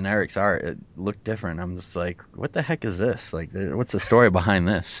knew it wasn't Eric's art. It looked different. I'm just like, what the heck is this? Like, what's the story behind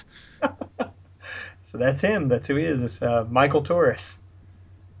this? So that's him. That's who he is. It's Michael Torres,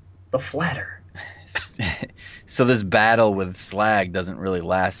 the flatter. So this battle with Slag doesn't really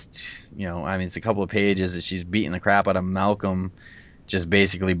last. I mean, it's a couple of pages that she's beating the crap out of Malcolm, just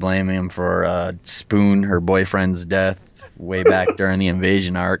basically blaming him for Spoon, her boyfriend's death way back during the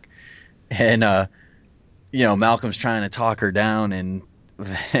invasion arc. And Malcolm's trying to talk her down, and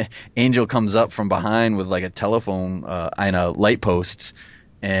Angel comes up from behind with like a telephone light posts,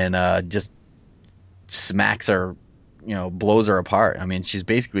 and just smacks her, blows her apart. I mean, she's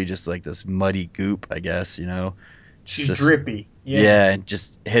basically just like this muddy goop, I guess. She's just drippy. Yeah, and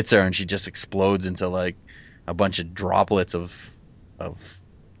just hits her, and she just explodes into like a bunch of droplets of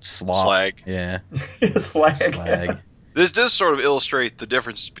slop. Slag. Yeah. Slag. This does sort of illustrate the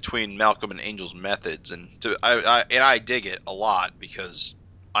difference between Malcolm and Angel's methods, and I dig it a lot because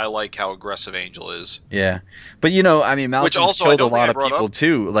I like how aggressive Angel is. Yeah, but I mean, Malcolm's killed a lot of people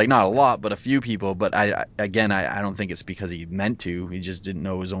too. Like, not a lot, but a few people. But I don't think it's because he meant to. He just didn't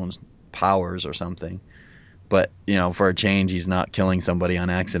know his own powers or something. But for a change, he's not killing somebody on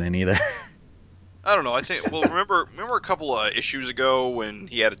accident either. I don't know. I think. Well, remember a couple of issues ago when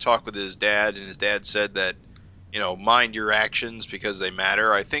he had a talk with his dad, and his dad said that, mind your actions because they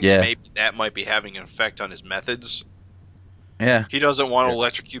matter. I think maybe that might be having an effect on his methods. Yeah. He doesn't want to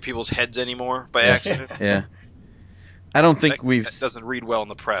electrocute people's heads anymore by accident. Yeah. I don't think that doesn't read well in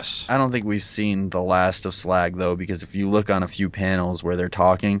the press. I don't think we've seen the last of Slag, though, because if you look on a few panels where they're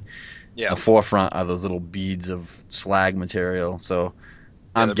talking, the forefront are those little beads of slag material. So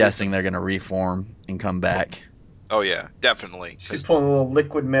I'm guessing they're going to reform and come back. Oh, yeah, definitely. She's pulling a little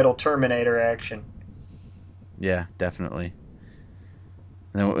liquid metal Terminator action. Yeah, definitely.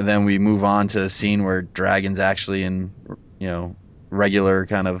 Then we move on to a scene where Dragon's actually in, regular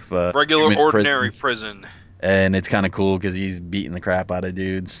kind of regular ordinary prison. And it's kind of cool because he's beating the crap out of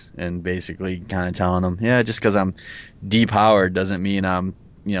dudes and basically kind of telling them, just because I'm depowered doesn't mean I'm,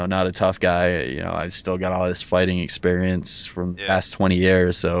 not a tough guy. I've still got all this fighting experience from the past 20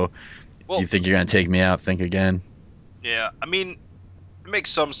 years. So if you think you're going to take me out, think again. Yeah, I mean, it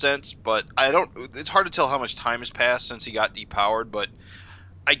makes some sense, but it's hard to tell how much time has passed since he got depowered, but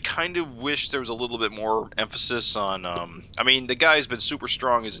I kind of wish there was a little bit more emphasis on, I mean, the guy's been super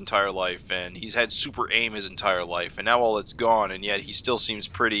strong his entire life, and he's had super aim his entire life, and now all it's gone, and yet he still seems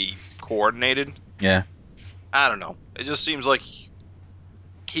pretty coordinated. Yeah. I don't know. It just seems like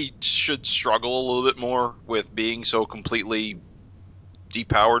he should struggle a little bit more with being so completely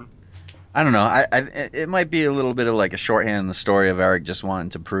depowered. I don't know. It might be a little bit of like a shorthand in the story of Eric just wanting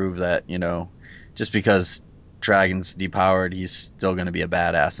to prove that, just because Dragon's depowered, he's still going to be a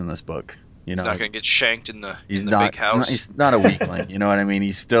badass in this book. You know, he's not going to get shanked in the he's in the not big house. he's not a weakling. You know what I mean?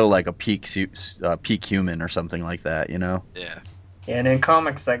 He's still like a peak human or something like that. You know? Yeah. And in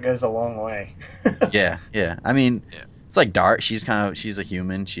comics, that goes a long way. Yeah. I mean, Yeah. it's like Dart. She's a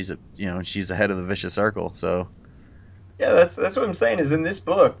human. She's the head of the vicious circle. So Yeah, that's what I'm saying. Is in this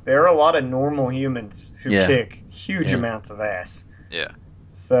book, there are a lot of normal humans who Yeah. kick huge Yeah. amounts of ass. Yeah.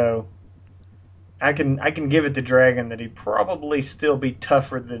 So I can give it to Dragon that he'd probably still be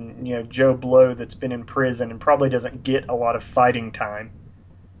tougher than Joe Blow that's been in prison and probably doesn't get a lot of fighting time.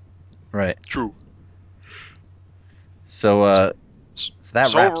 right. True. So that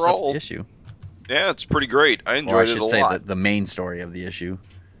So wraps overall, up the issue. Yeah, it's pretty great. I enjoyed Or I it should a say lot. the main story of the issue.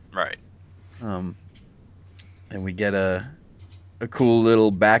 Right. And we get a cool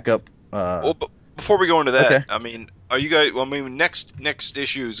little backup. Well, but before we go into that, Okay. I mean, are you guys? Well, I mean, next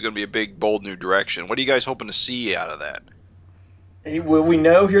issue is going to be a big, bold new direction. What are you guys hoping to see out of that? Well, we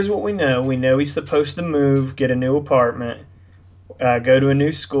know. Here's what we know. We know he's supposed to move, get a new apartment, go to a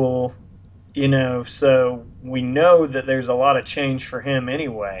new school. So we know that there's a lot of change for him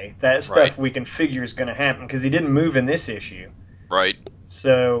anyway. That stuff Right. we can figure is going to happen because he didn't move in this issue. Right.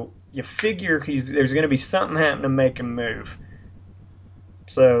 So you figure there's going to be something happen to make him move.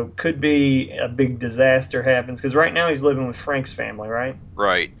 So could be a big disaster happens because right now he's living with Frank's family, right?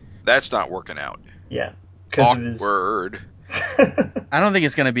 Right. That's not working out. Yeah. Because of his. Awkward. I don't think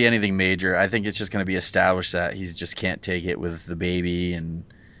it's going to be anything major. I think it's just going to be established that he just can't take it with the baby and,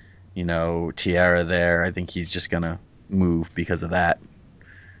 Tiara there. I think he's just going to move because of that.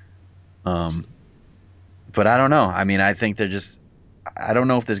 But I don't know. I mean, I think I don't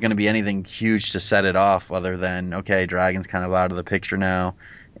know if there's going to be anything huge to set it off other than, okay, Dragon's kind of out of the picture now.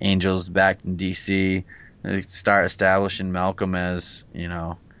 Angel's back in DC. They start establishing Malcolm as,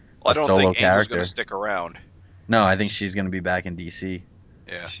 Well, I a don't solo think Angel's character. going to stick around. No, I think she's going to be back in DC.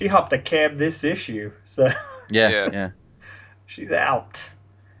 Yeah. She hopped a cab this issue, so Yeah. she's out.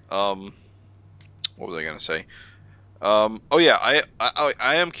 What was I going to say? Oh yeah,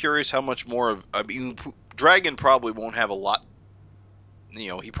 I am curious how much more of. I mean, Dragon probably won't have a lot.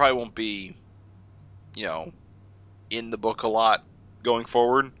 He probably won't be, in the book a lot going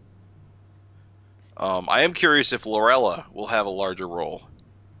forward. I am curious if Lorella will have a larger role.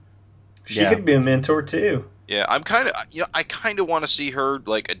 She Yeah. could be a mentor too. Yeah, I'm kind of, I kind of want to see her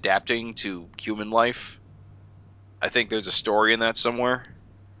like adapting to human life. I think there's a story in that somewhere.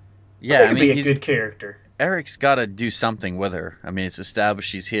 Yeah, I could mean, be a good character. Eric's got to do something with her. I mean, it's established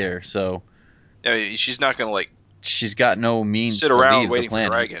she's here, so I mean, she's not going to like she's got no means sit to around leave the waiting for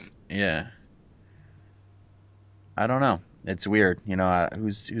planet. Dragon. Yeah. I don't know. It's weird.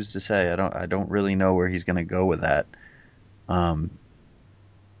 Who's to say? I don't really know where he's going to go with that.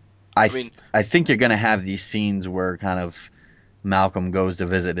 I think you're going to have these scenes where kind of Malcolm goes to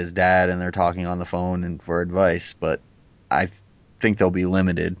visit his dad and they're talking on the phone and for advice, but I think they'll be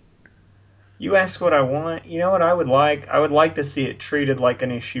limited. You ask what I want. You know what I would like? I would like to see it treated like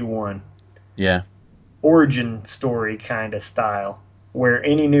an issue 1. Yeah. Origin story kind of style, where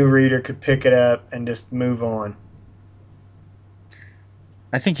any new reader could pick it up and just move on.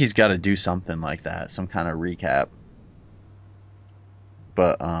 I think he's got to do something like that, some kind of recap.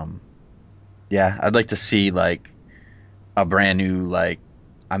 But yeah, I'd like to see like a brand new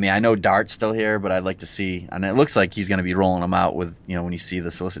I know Dart's still here, but I'd like to see, and it looks like he's going to be rolling them out with, when you see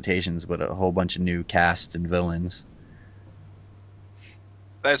the solicitations with a whole bunch of new cast and villains.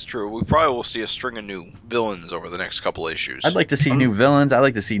 That's true. We probably will see a string of new villains over the next couple issues. I'd like to see new villains. I'd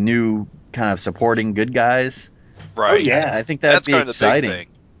like to see new kind of supporting good guys. Right. Oh, yeah. I think that'd That's be kind of the big exciting.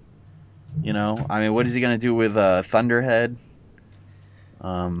 thing. I mean, what is he going to do with Thunderhead?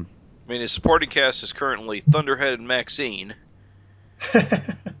 I mean, his supporting cast is currently Thunderhead and Maxine.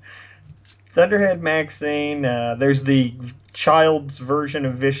 Thunderhead Maxine. There's the child's version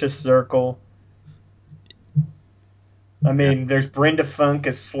of Vicious Circle. I mean, there's Brenda Funk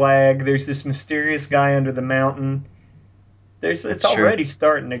as Slag. There's this mysterious guy under the mountain. It's Sure. already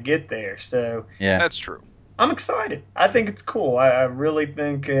starting to get there. So Yeah. That's true. I'm excited. I think it's cool. I really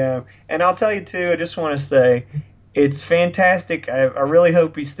think, and I'll tell you too. I just want to say, it's fantastic. I really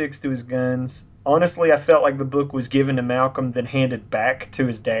hope he sticks to his guns. Honestly, I felt like the book was given to Malcolm, then handed back to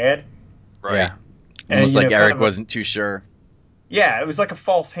his dad. Right. Yeah. And, Almost like kind Eric of a- wasn't too sure. Yeah, it was like a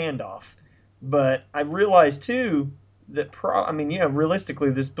false handoff. But I realized too that realistically,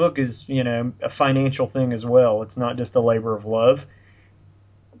 this book is a financial thing as well. It's not just a labor of love.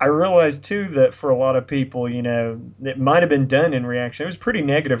 I realized too that for a lot of people, it might have been done in reaction. It was a pretty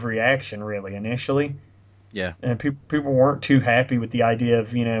negative reaction, really, initially. Yeah. And people weren't too happy with the idea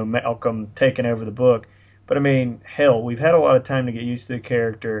of Malcolm taking over the book. But I mean, hell, we've had a lot of time to get used to the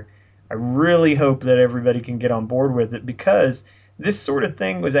character. I really hope that everybody can get on board with it, because this sort of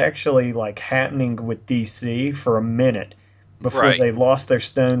thing was actually like happening with DC for a minute before they lost their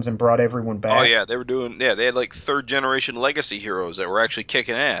stones and brought everyone back. Oh yeah, they had like third generation legacy heroes that were actually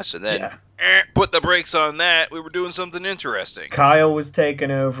kicking ass, and then put the brakes on that. We were doing something interesting. Kyle was taken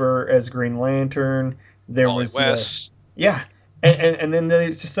over as Green Lantern. There Wally was West. And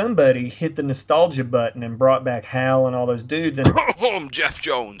then somebody hit the nostalgia button and brought back Hal and all those dudes. And Jeff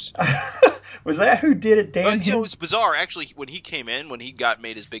Jones. Was that who did it, Dan? It's bizarre. Actually, when he came in, when he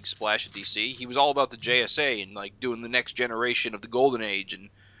made his big splash at DC, he was all about the JSA and like doing the next generation of the Golden Age and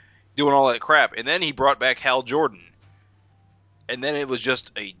doing all that crap. And then he brought back Hal Jordan. And then it was just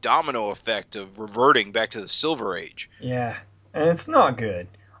a domino effect of reverting back to the Silver Age. Yeah, and it's not good.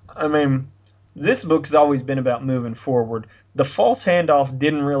 I mean, this book's always been about moving forward. The false handoff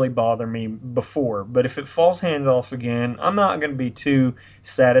didn't really bother me before, but if it falls hands off again, I'm not going to be too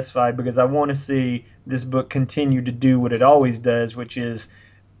satisfied, because I want to see this book continue to do what it always does, which is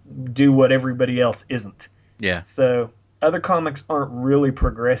do what everybody else isn't. Yeah. So other comics aren't really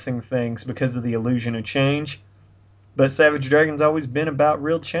progressing things because of the illusion of change, but Savage Dragon's always been about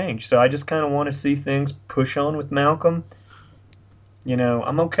real change. So I just kind of want to see things push on with Malcolm. You know,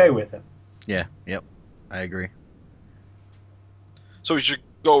 I'm okay with it. Yeah, yep, I agree. So we should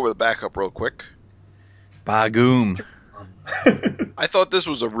go over the backup real quick. Bagoom. I thought this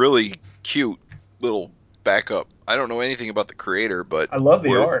was a really cute little backup. I don't know anything about the creator, but I love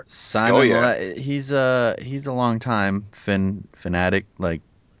the art. Simon, he's a long time fanatic, like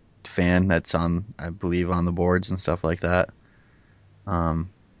fan that's on, I believe, on the boards and stuff like that.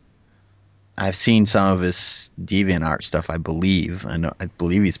 I've seen some of his DeviantArt stuff. I believe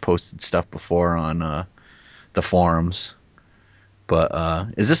he's posted stuff before on the forums.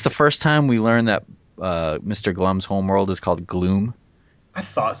 But is this the first time we learned that Mr. Glum's homeworld is called Gloom? I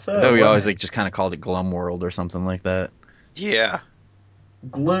thought so. Though we always just kind of called it Glum World or something like that. Yeah.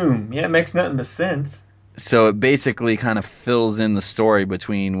 Gloom. Yeah, it makes nothing but sense. So it basically kind of fills in the story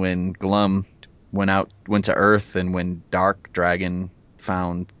between when Glum went to Earth and when Dark Dragon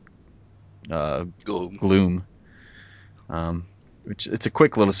found Gloom. Which it's a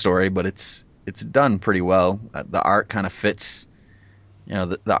quick little story, but it's done pretty well. The art kind of fits. You know,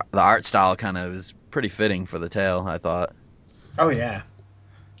 the art style kind of is pretty fitting for the tale, I thought. Oh, yeah.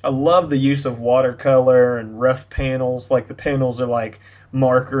 I love the use of watercolor and rough panels. Like, the panels are, like,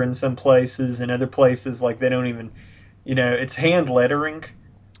 marker in some places, and other places, like, they don't even... You know, it's hand lettering.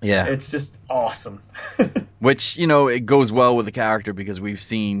 Yeah. It's just awesome. Which, you know, it goes well with the character, because we've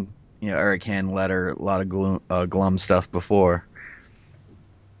seen, you know, Eric hand letter a lot of Glum stuff before.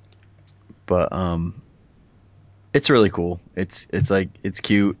 But, it's really cool. It's like, it's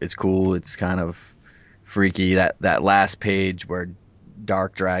cute, it's cool, it's kind of freaky. That last page where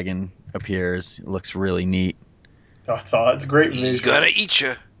Dark Dragon appears looks really neat. Oh, it's great visual. He's gonna eat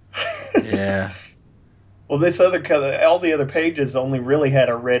you. Yeah. Well, this other color, all the other pages only really had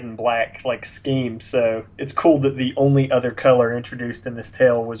a red and black like scheme, so it's cool that the only other color introduced in this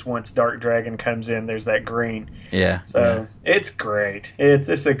tale was once Dark Dragon comes in, there's that green. Yeah. So it's great.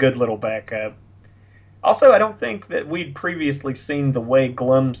 It's a good little backup. Also, I don't think that we'd previously seen the way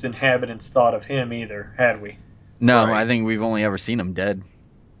Glum's inhabitants thought of him either, had we? No, Right. I think we've only ever seen him dead.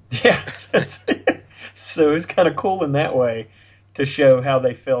 Yeah. So it was kind of cool in that way to show how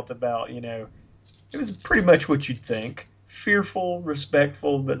they felt about, you know, it was pretty much what you'd think. Fearful,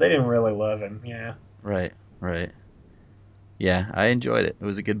 respectful, but they didn't really love him, yeah. Right. Yeah, I enjoyed it. It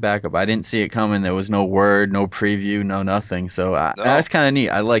was a good backup. I didn't see it coming. There was no word, no preview, no nothing. So that's kind of neat.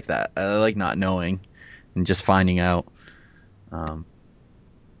 I like that. I like not knowing and just finding out.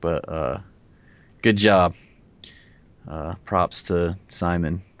 But good job. Props to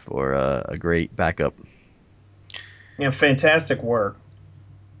Simon for a great backup. Yeah, fantastic work.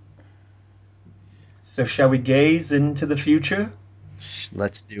 So shall we gaze into the future?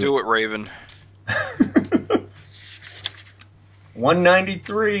 Let's do it. Do it, Raven.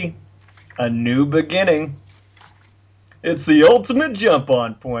 193, A New Beginning. It's the ultimate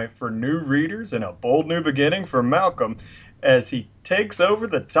jump-on point for new readers and a bold new beginning for Malcolm as he takes over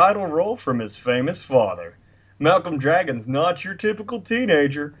the title role from his famous father. Malcolm Dragon's not your typical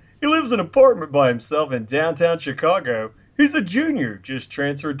teenager. He lives in an apartment by himself in downtown Chicago. He's a junior, just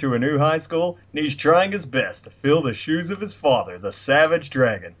transferred to a new high school, and he's trying his best to fill the shoes of his father, the Savage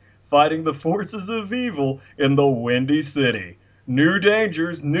Dragon, fighting the forces of evil in the Windy City. New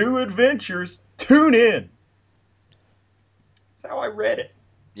dangers, new adventures. Tune in. That's how I read it.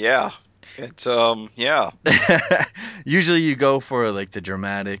 Yeah. It's, yeah. Usually you go for like the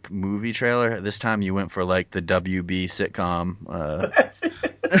dramatic movie trailer. This time you went for like the WB sitcom.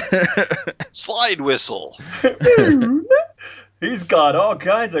 Slide whistle. He's got all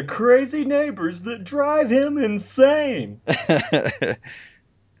kinds of crazy neighbors that drive him insane.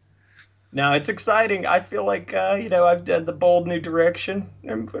 Now, it's exciting. I feel like, I've done the bold new direction,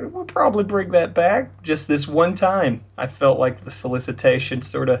 and we'll probably bring that back. Just this one time, I felt like the solicitation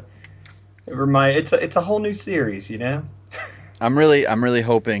sort of it's a whole new series, I'm really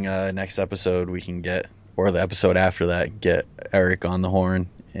hoping next episode we can get, or the episode after that, get Eric on the horn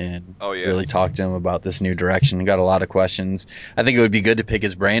and really talk to him about this new direction. We got a lot of questions. I think it would be good to pick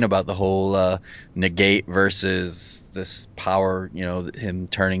his brain about the whole negate versus this power, him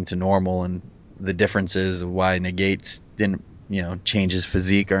turning to normal, and the differences of why negates didn't, change his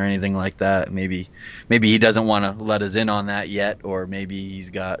physique or anything like that. Maybe he doesn't want to let us in on that yet, or maybe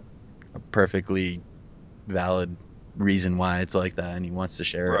he's got a perfectly valid reason why it's like that and he wants to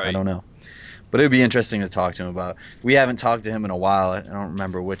share it. I don't know. But it would be interesting to talk to him about. We haven't talked to him in a while. I don't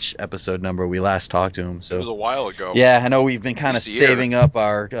remember which episode number we last talked to him. So it was a while ago. Yeah, I know we've been kind of saving up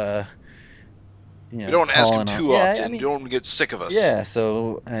our. We don't ask him too often. You don't want to get sick of us. Yeah,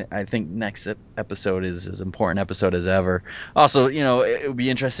 so I think next episode is as important episode as ever. Also, it would be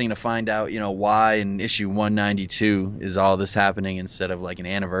interesting to find out, why in issue 192 is all this happening instead of like an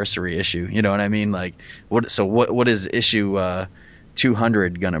anniversary issue. You know what I mean? Like, what is issue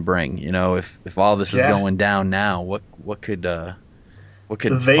 200 gonna bring? If all this is going down now, what could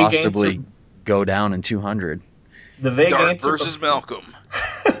possibly go down in 200? The vague Dart answer versus Malcolm.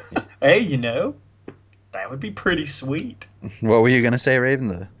 Hey, that would be pretty sweet. What were you gonna say,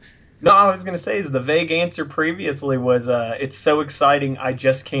 Raven? No, I was gonna say is the vague answer previously was it's so exciting I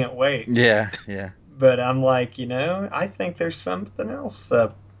just can't wait. Yeah. But I'm like, I think there's something else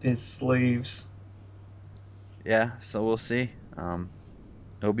up his sleeves. Yeah, so we'll see.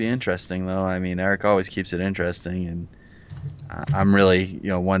 It'll be interesting, though. I mean, Eric always keeps it interesting, and I'm really,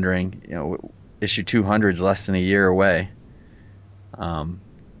 wondering, issue 200 is less than a year away.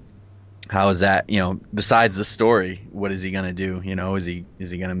 How is that? Besides the story, what is he gonna do? Is he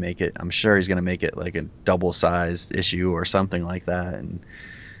gonna make it? I'm sure he's gonna make it like a double-sized issue or something like that. And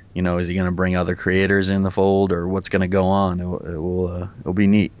is he gonna bring other creators in the fold, or what's gonna go on? It'll be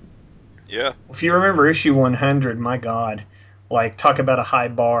neat. Yeah. If you remember issue 100, my God. Like, talk about a high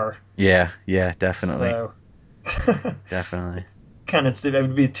bar. Yeah, definitely. So, definitely. It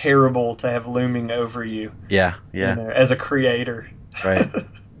would be terrible to have looming over you. Yeah. As a creator. Right.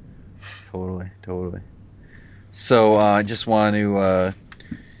 Totally. So I just want to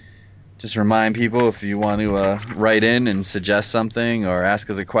just remind people, if you want to write in and suggest something or ask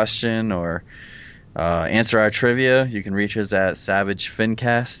us a question or answer our trivia, you can reach us at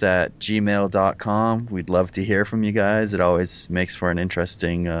savagefincast@gmail.com. We'd love to hear from you guys. It always makes for an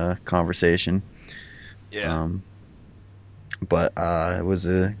interesting conversation. Yeah. But it was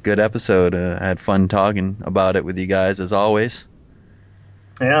a good episode. I had fun talking about it with you guys, as always.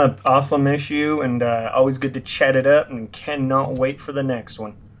 Yeah, awesome issue, and always good to chat it up, and cannot wait for the next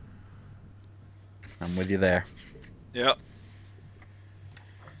one. I'm with you there. Yep.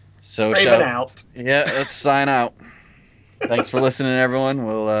 So Raven out. Yeah, let's sign out. Thanks for listening, everyone.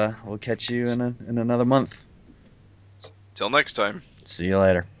 We'll catch you in another month. Till next time. See you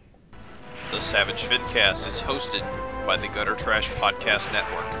later. The Savage Fincast is hosted by the Gutter Trash Podcast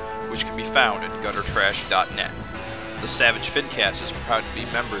Network, which can be found at guttertrash.net. The Savage Fincast is proud to be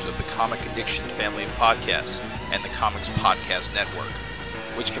members of the Comic Addiction family of podcasts and the Comics Podcast Network,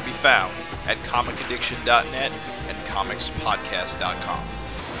 which can be found at comicaddiction.net and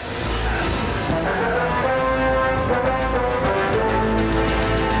comicspodcast.com.